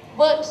that.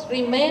 Words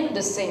remain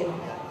the same.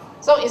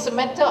 So it's a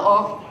matter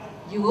of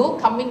you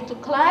coming to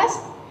class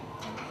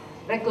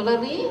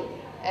regularly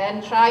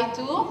and try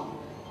to,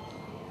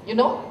 you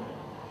know,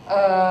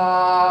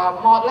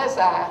 more or less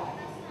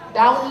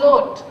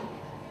download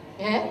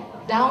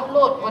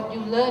what you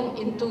learn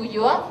into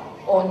your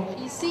own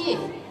PC.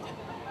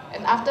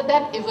 And after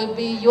that, it will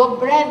be your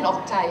brand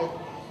of Thai.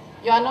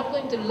 You are not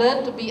going to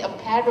learn to be a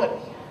parrot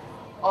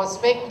or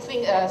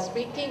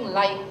speaking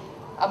like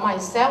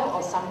myself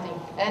or something.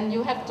 And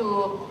you have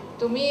to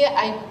me,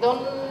 I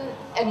don't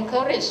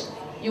encourage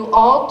you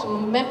all to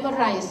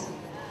memorize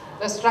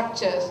the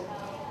structures.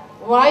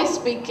 While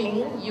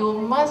speaking, you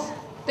must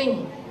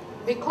think,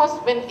 because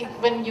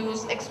when you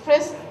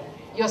express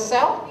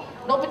yourself,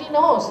 nobody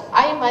knows.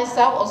 I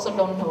myself also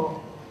don't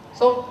know.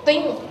 So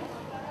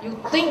you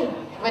think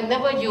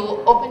whenever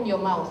you open your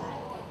mouth.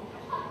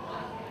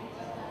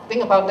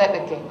 Think about that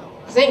again.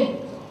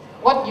 Think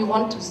what you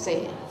want to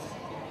say.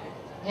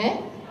 Yeah?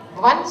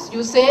 Once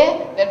you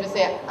say, then we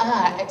say,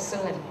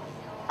 excellent.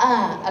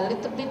 A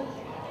little bit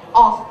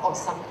off or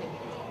something.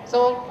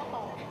 So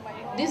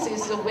this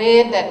is the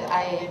way that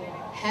I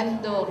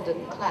handle the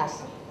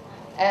class.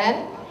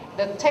 And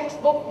the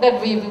textbook that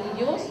we will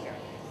use,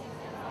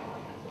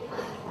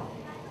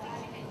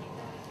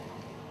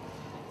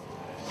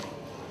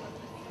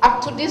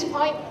 up to this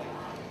point,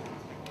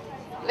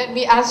 let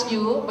me ask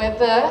you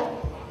whether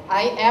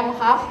I am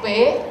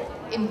halfway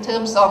in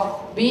terms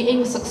of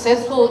being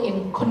successful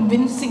in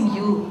convincing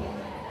you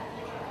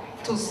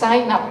to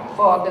sign up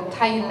for the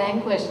Thai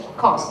language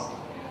course.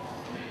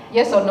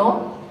 Yes or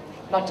no?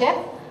 Not yet?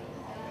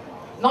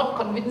 Not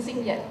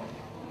convincing yet.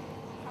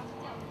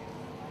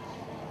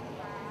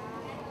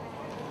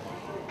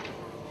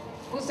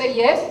 Who say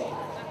yes?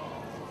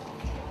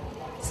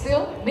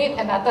 Still need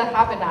another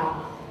half an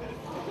hour.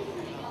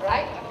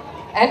 Right?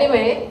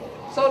 Anyway,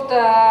 so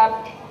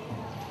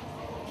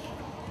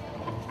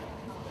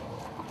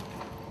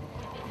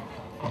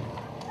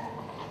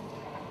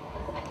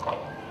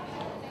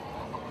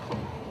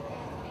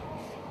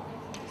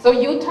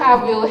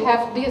UTAR will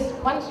have this.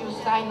 Once you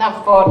sign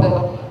up for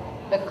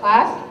the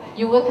class,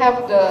 you will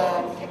have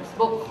the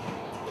textbook.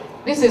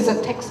 This is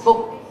a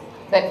textbook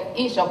that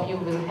each of you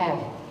will have.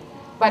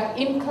 But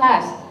in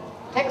class,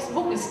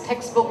 Textbook is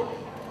textbook.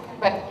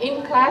 But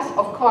in class,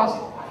 of course,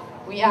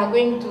 we are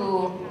going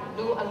to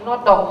do a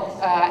lot of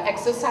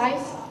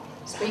exercise,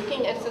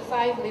 speaking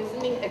exercise,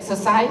 listening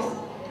exercise.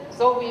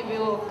 So we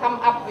will come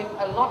up with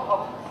a lot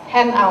of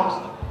handouts.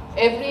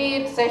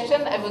 Every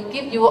session, I will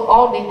give you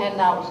all the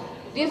handouts.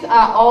 These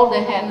are all the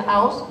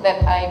handouts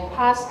that I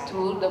passed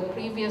to the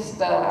previous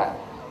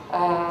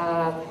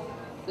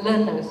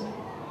learners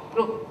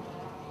group.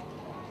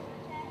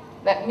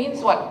 That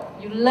means what?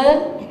 You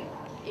learn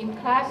in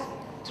class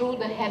through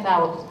the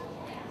handouts.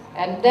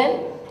 And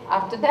then,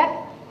 after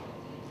that,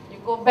 you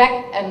go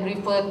back and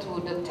refer to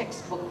the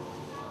textbook.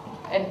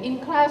 And in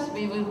class,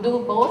 we will do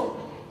both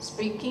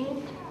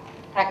speaking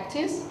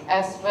practice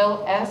as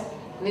well as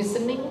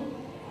listening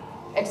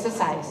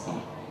exercise.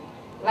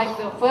 Like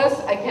the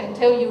first, I can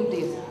tell you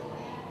this.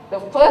 The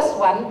first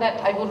one that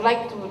I would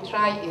like to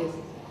try is,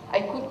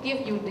 I could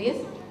give you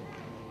this.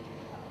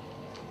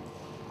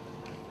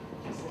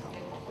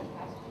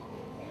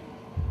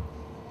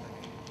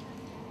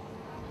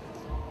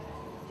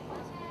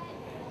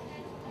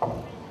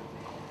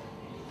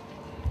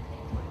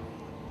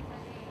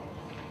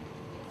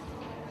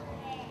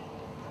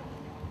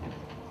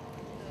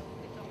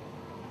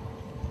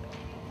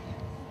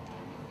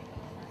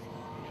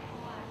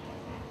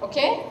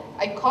 Okay,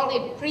 I call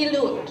it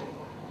prelude.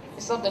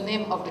 It's not the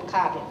name of the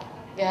card,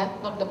 yeah,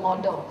 not the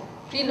model.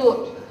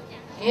 Prelude.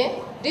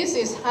 Okay, this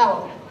is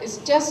how. It's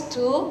just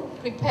to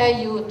prepare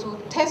you to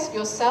test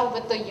yourself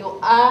whether you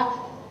are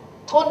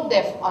tone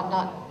deaf or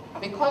not.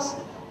 Because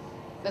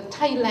the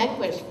Thai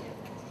language,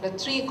 the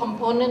three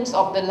components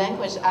of the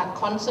language are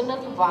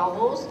consonant,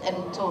 vowels, and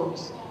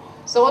tones.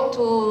 So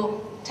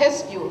to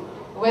test you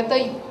whether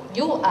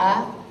you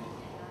are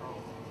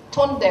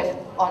tone deaf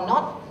or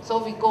not, so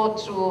we go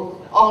through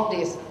all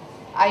this.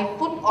 I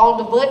put all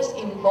the words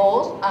in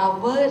bold are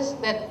words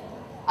that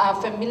are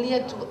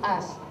familiar to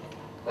us.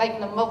 Like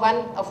number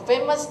one, a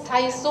famous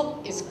Thai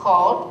soup is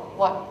called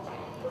what?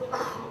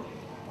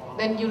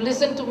 Then you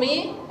listen to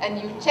me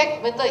and you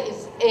check whether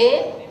it's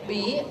A,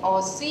 B,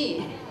 or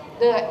C.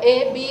 The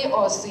A, B,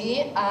 or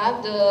C are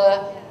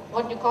the,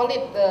 what you call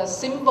it, the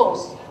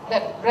symbols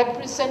that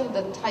represent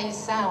the Thai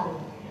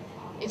sound.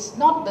 It's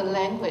not the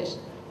language.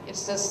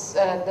 It's just,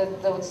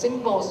 the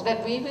symbols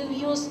that we will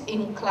use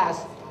in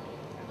class.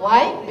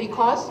 Why?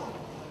 Because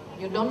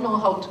you don't know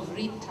how to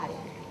read Thai.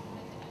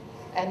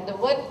 And the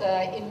word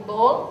in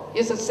bold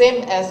is the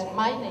same as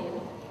my name.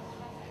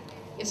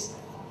 It's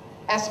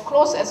as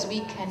close as we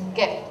can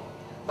get.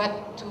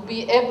 But to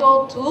be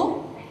able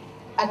to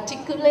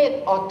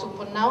articulate or to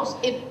pronounce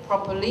it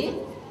properly,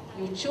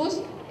 you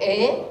choose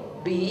A,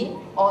 B,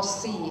 or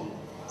C.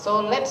 So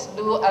let's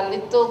do a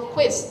little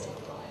quiz.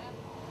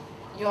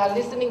 You are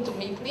listening to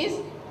me, please.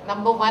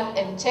 Number one,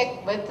 and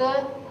check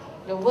whether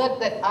the words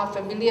that are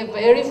familiar,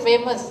 very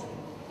famous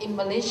in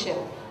Malaysia,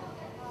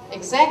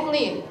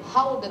 exactly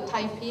how the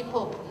Thai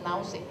people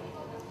pronounce it.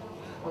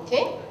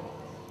 Okay?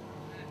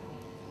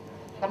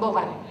 Number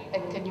one,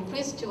 and can you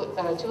please choose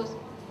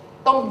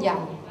Tom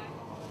Yam?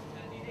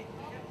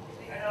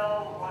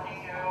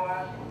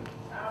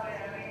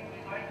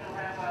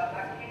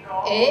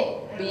 A,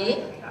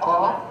 B,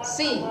 or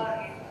C?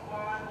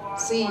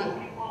 C.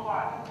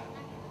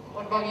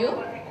 What about you?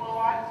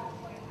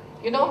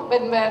 You know,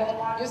 when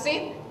you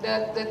see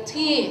the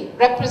T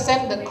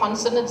represent the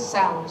consonant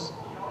sounds.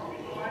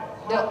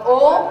 The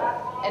O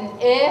and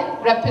A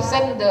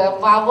represent the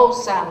vowel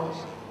sounds.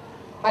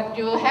 But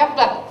you have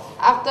that,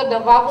 after the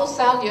vowel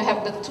sound, you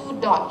have the two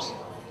dots.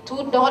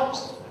 Two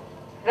dots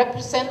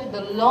represent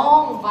the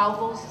long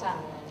vowel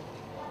sound.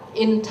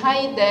 In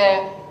Thai,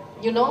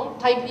 you know,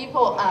 Thai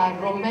people are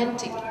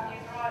romantic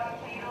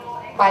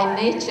by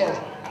nature.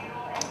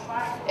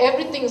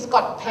 Everything's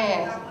got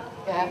pairs.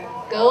 Yeah?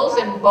 Girls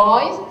and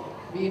boys,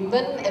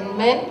 women and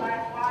men,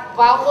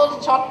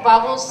 vowel, short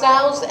vowel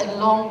sounds and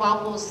long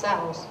vowel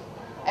sounds.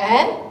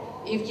 And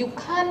if you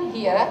can't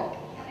hear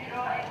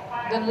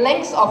the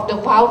length of the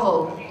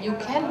vowel, you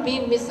can be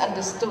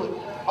misunderstood,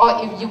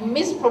 or if you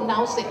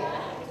mispronounce it.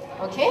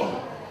 Okay?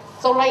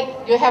 So like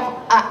you have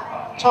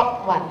a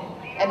short one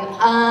and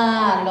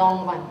a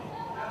long one.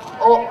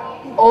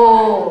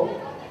 O,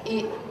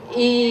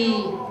 E,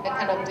 that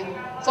kind of thing.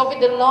 So with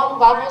the long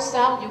vowel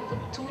sound, you put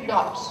two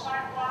dots.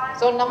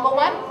 So number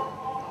one,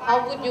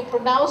 how would you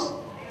pronounce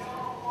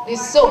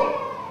this soup?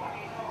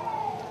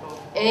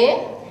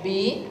 A,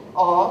 B,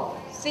 or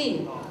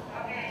C?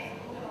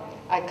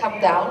 I come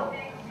down.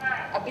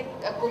 A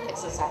good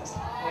exercise.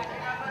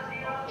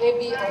 Okay. A,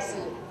 B, or C?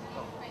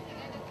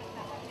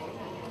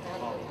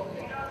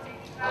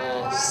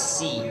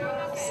 C.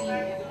 C.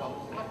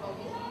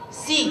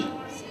 C.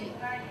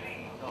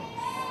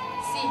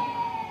 C.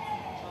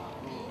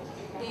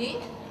 B.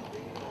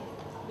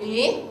 B.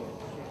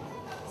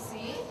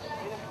 C.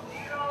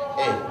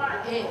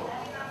 A.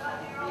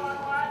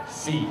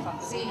 C.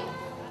 C.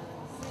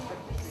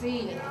 C.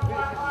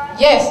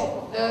 Yes,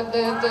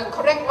 the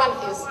correct one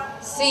is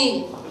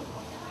C.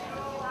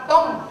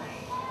 Tom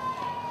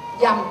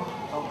Yum.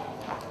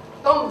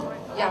 Tom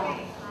Yum.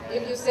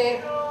 If you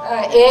say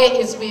A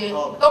is be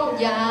tom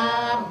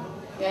yam,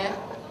 yeah,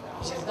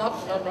 which is not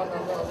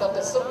not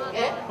the soup,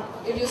 yeah.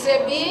 If you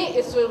say B,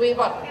 it will be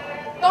what?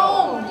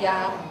 Tom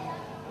yam,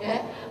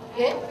 yeah,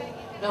 okay.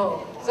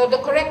 No, so the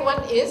correct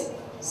one is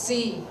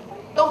C.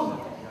 Tom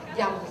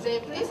yam. Say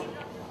please.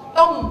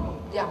 Tom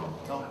yam.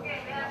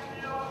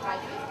 Try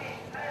please.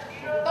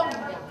 Tom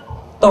yam.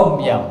 Tom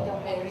yum.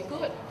 Very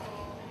good.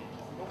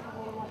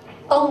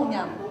 Tom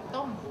yum.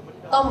 Tom.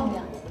 Tom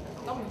yum.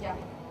 Tom yum.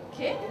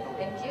 Okay,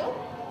 thank you.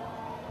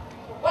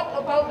 What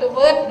about the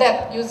word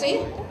that you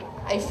see?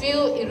 I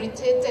feel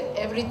irritated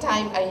every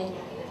time I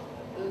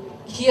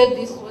hear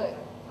this word.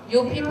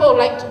 You people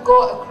like to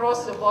go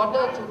across the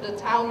border to the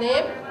town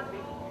name?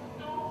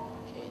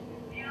 Okay.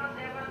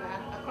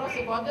 Across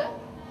the border?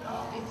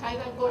 In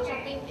Thailand, go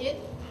shopping in?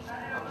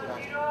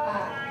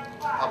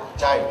 Hấp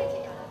chay.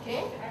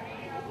 Okay.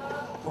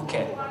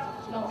 Phuket.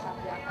 No,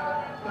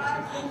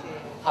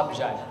 Hấp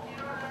dày.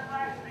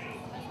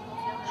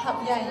 Hấp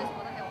dày.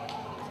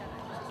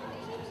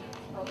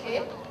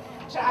 okay.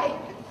 Try.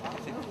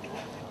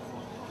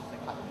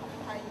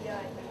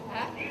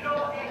 Huh?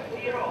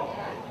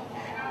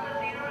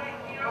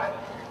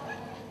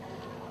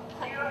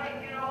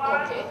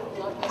 Okay.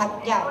 Hạt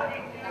dày.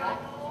 Huh?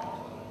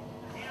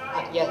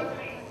 Hạt dày.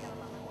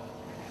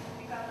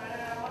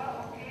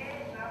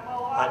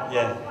 Hạt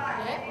dày.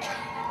 Yeah.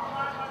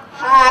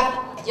 Hạt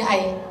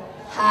dày,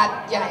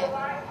 hạt dày.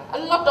 A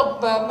lot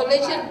of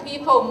Malaysian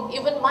people,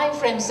 even my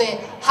friends say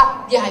hạt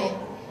dày.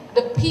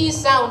 The P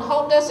sound,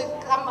 how does it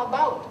come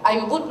about? I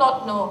would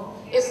not know.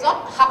 It's not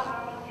hạt,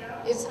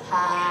 it's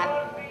hạt.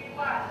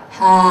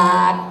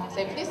 Hạt.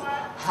 Say please.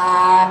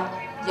 Hạt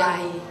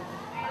dày.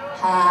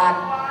 Hạt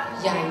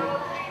dày.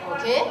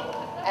 Okay?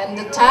 And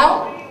the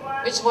town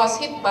which was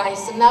hit by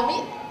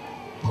tsunami,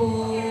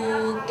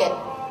 Phuket.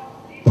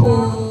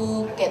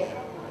 Phuket.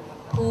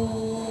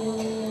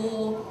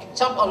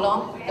 Short or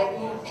long? The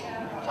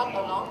short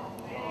or long?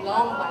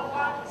 Long one.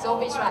 So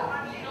which one?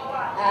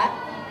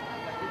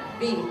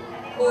 B.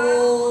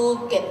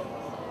 Phuket.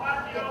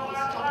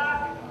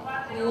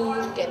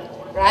 Phuket.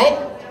 Right?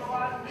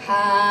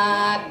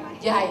 Hạt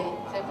dày.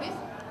 Say please.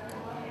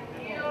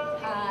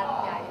 Hạt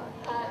dày.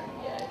 Hạt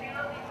dày.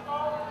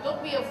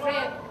 Don't be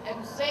afraid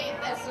and say it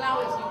as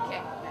loud as you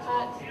can.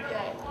 Hạt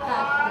dày.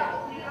 Hạt dày.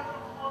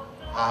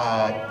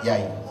 Hạt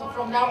dày. So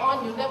from now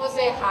on, you never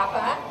say hạt,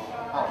 huh?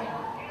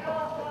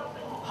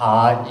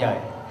 Hạt dày.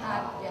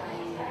 Hạt dày.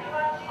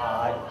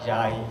 Hạt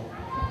dày.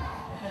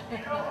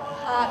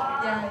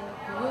 Hạt dày.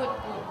 Good.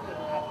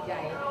 Hạt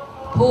dày.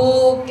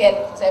 Phuket.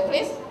 Say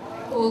please.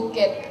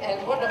 Phuket.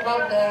 And what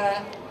about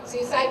the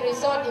seaside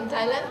resort in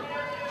Thailand?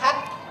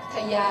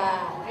 Pattaya.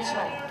 Which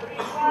one?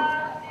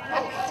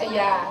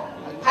 Pattaya.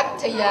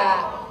 Pattaya.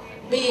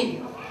 B.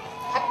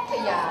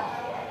 Pattaya.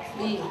 B.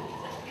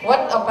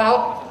 What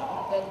about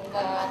the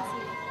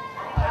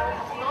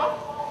north?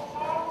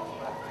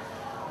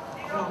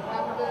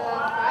 Number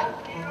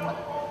 5.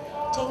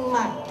 Chiang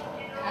Mai.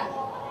 Huh?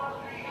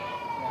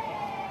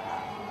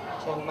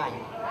 Chiang Mai.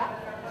 Huh?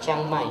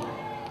 Chiang Mai.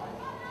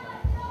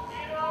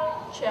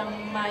 Chiang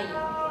Mai.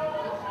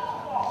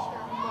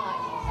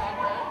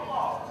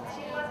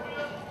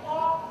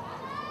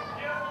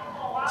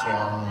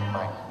 Chiang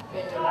Mai.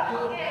 Very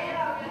good.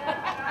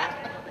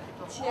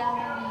 Chiang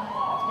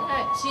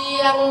Mai.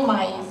 Chiang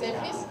Mai. Say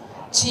please.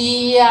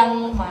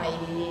 Chiang Mai.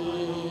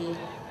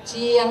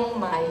 Chiang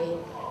Mai.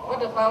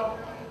 What about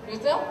you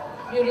know?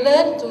 You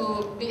learn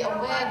to be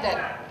aware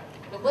that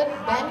the word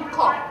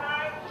Bangkok,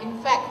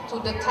 in fact, to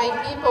the Thai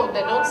people,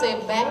 they don't say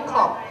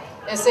Bangkok.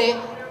 They say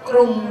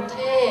Krung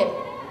Thep.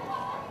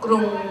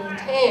 Krung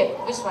Thep.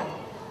 Which one?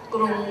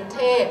 Krung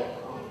Thep.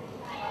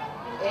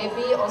 A,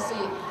 B, or C?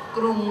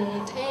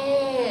 Krung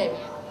Thep.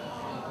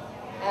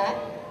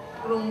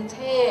 Krung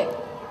Thep.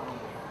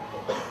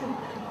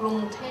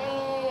 Krung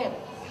Thep.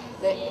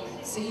 The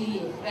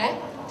C, right?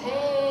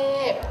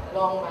 Thep.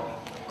 Long one.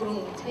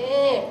 Krung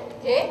Thep.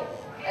 Okay?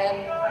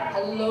 And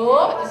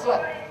hello is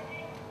what?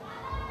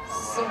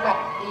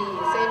 Sawaddi.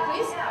 Say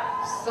please.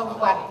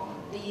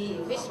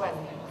 Sawaddi. Which one?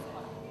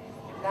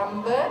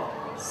 Number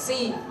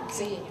C.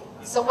 C.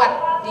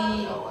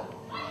 Sawaddi.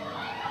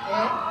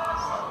 Yeah?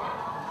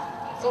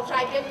 So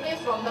try again please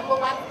from number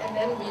 1 and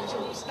then we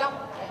should stop.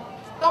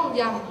 Tom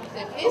yum.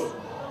 Say please.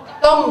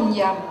 Tom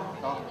yum.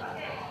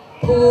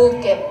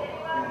 Phuket.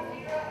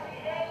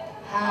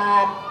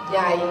 Hạt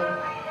dày.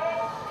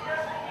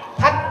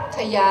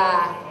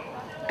 Pattaya.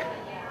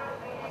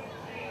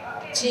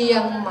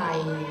 Chiang Mai.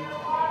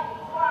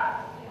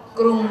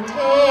 Krung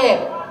Thep.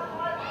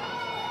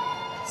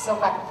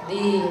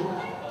 Sawaddi.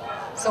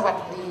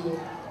 Sawaddi.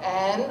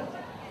 And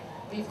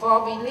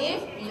before we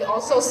leave, we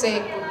also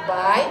say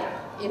goodbye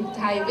in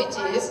Thai, which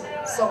is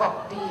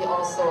Sawaddi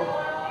also.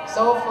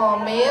 So for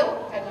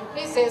male, can you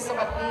please say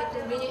Sawaddi to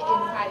me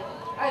in Thai?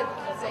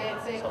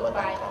 Say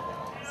goodbye.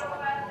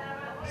 Sawaddi.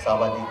 ส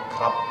วัสดีค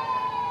รับ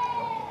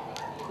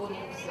คุณ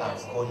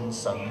คุณ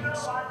สัง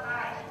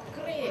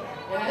Great.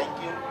 Yeah? Thank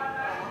you.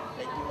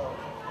 Thank you.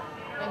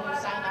 When you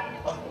sign up.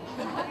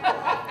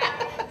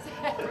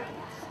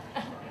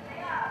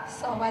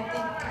 สวัส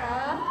ดีค่ะ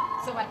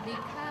สวัสดี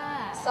ค่ะ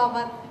ส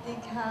วัสดี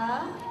ค่ะ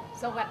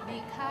สวัสดี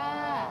ค่ะ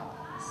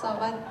ส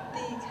วัส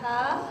ดีค่ะ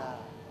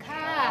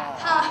ค่ะ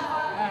ค่ะ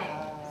อ่า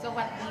ส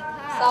วัสดี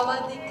ค่ะ สวั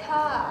สดีค่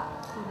ะ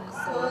คุณ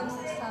คุณ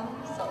สม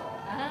ศก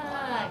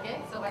โอเค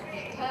สวัส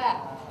ดีค่ะ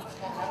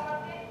นะคะ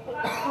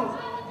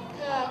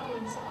ค่ะคุ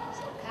ณสม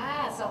ศก ค่ะ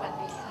สวัส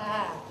ดีค่ะ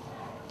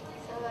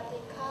สวัสดี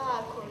ค่ะ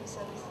คุณส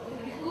มศก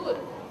Very good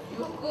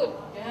you good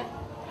yeah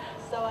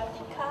สวัส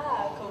ดีค่ะ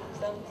คุณ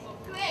สมศก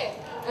great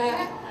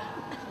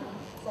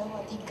สวั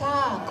สดีค่ะ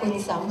คุณ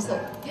สามสุ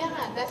ข yeah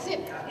that's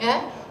it yeah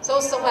so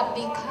สวัส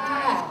ดีค่ะ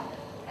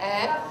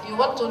and you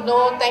want to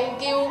know thank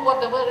you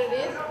whatever it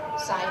is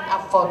sign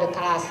up for the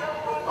class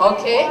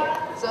okay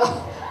so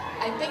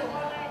I think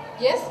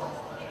yes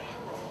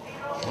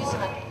this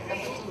one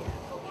number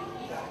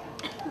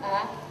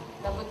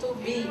 2 number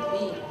 2 B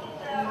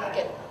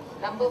okay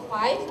number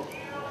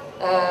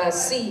 5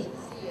 C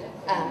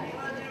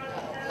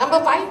number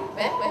 5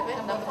 where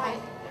number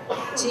 5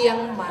 เชียง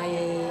ใหม่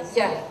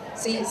yeah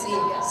C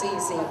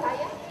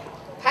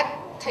พั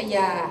ทย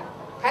า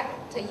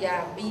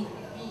B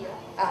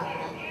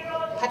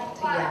พั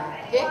ทยา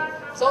okay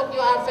so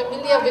you are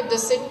familiar with the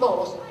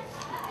symbols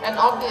and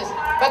all this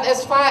but as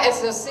far as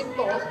the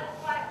symbols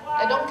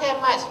I don't care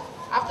much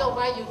after a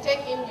while you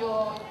take in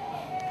your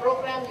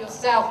program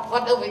yourself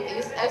whatever it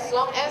is as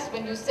long as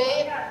when you say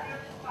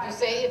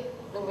it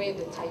the way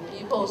the Thai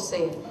people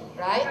say it,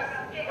 right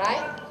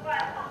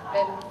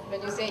when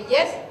you say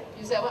yes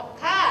you say what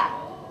ค่ะ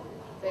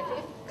say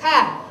please ค่ะ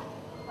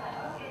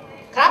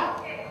ครับ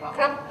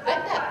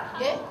like that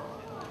okay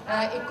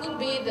it could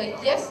be the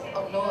yes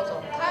or no so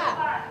ค่ะ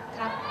ค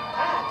รับ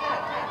ค่ะ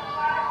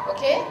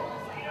okay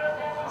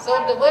so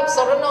the word ส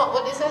รณะ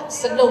what is it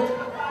สนุก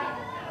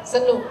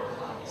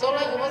so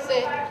now you must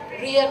say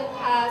เรียน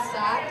ภาษ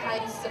าไทย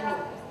สนุ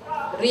ก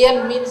เรียน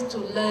means to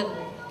learn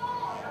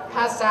ภ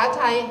าษาไ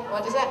ทย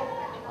what is that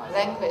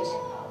language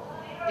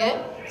okay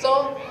so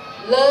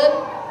learn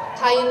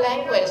Thai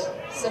language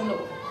สนุ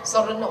ก ส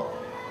รณะ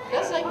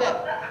just like that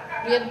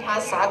เรียนภา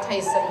ษาไทย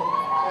สนุก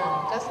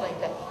just like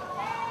that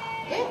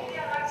okay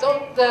so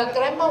the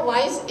grammar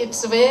wise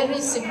it's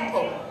very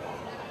simple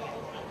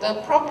the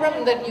problem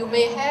that you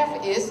may have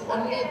is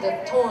only the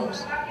tones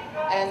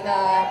and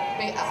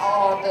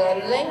or the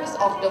length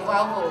of the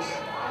vowels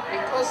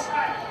because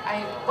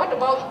what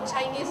about in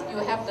Chinese you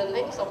have the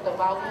length of the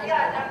vowels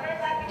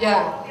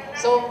yeah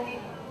so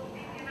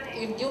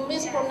if you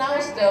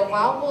mispronounce the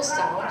vowel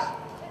sounds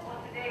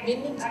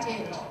meanings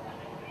change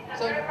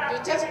so you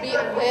just be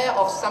aware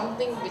of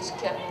something which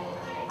can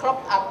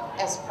crop up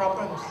as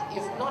problems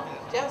if not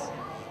just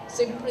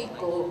simply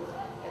go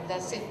and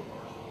that's it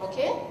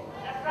okay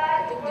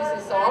I think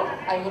this is all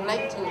I would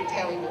like to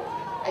tell you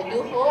I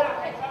do hope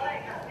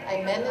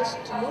I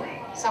managed to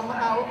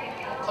somehow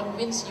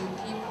convince you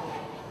people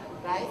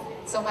right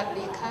สวัส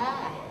ดีค่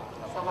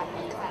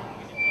ะ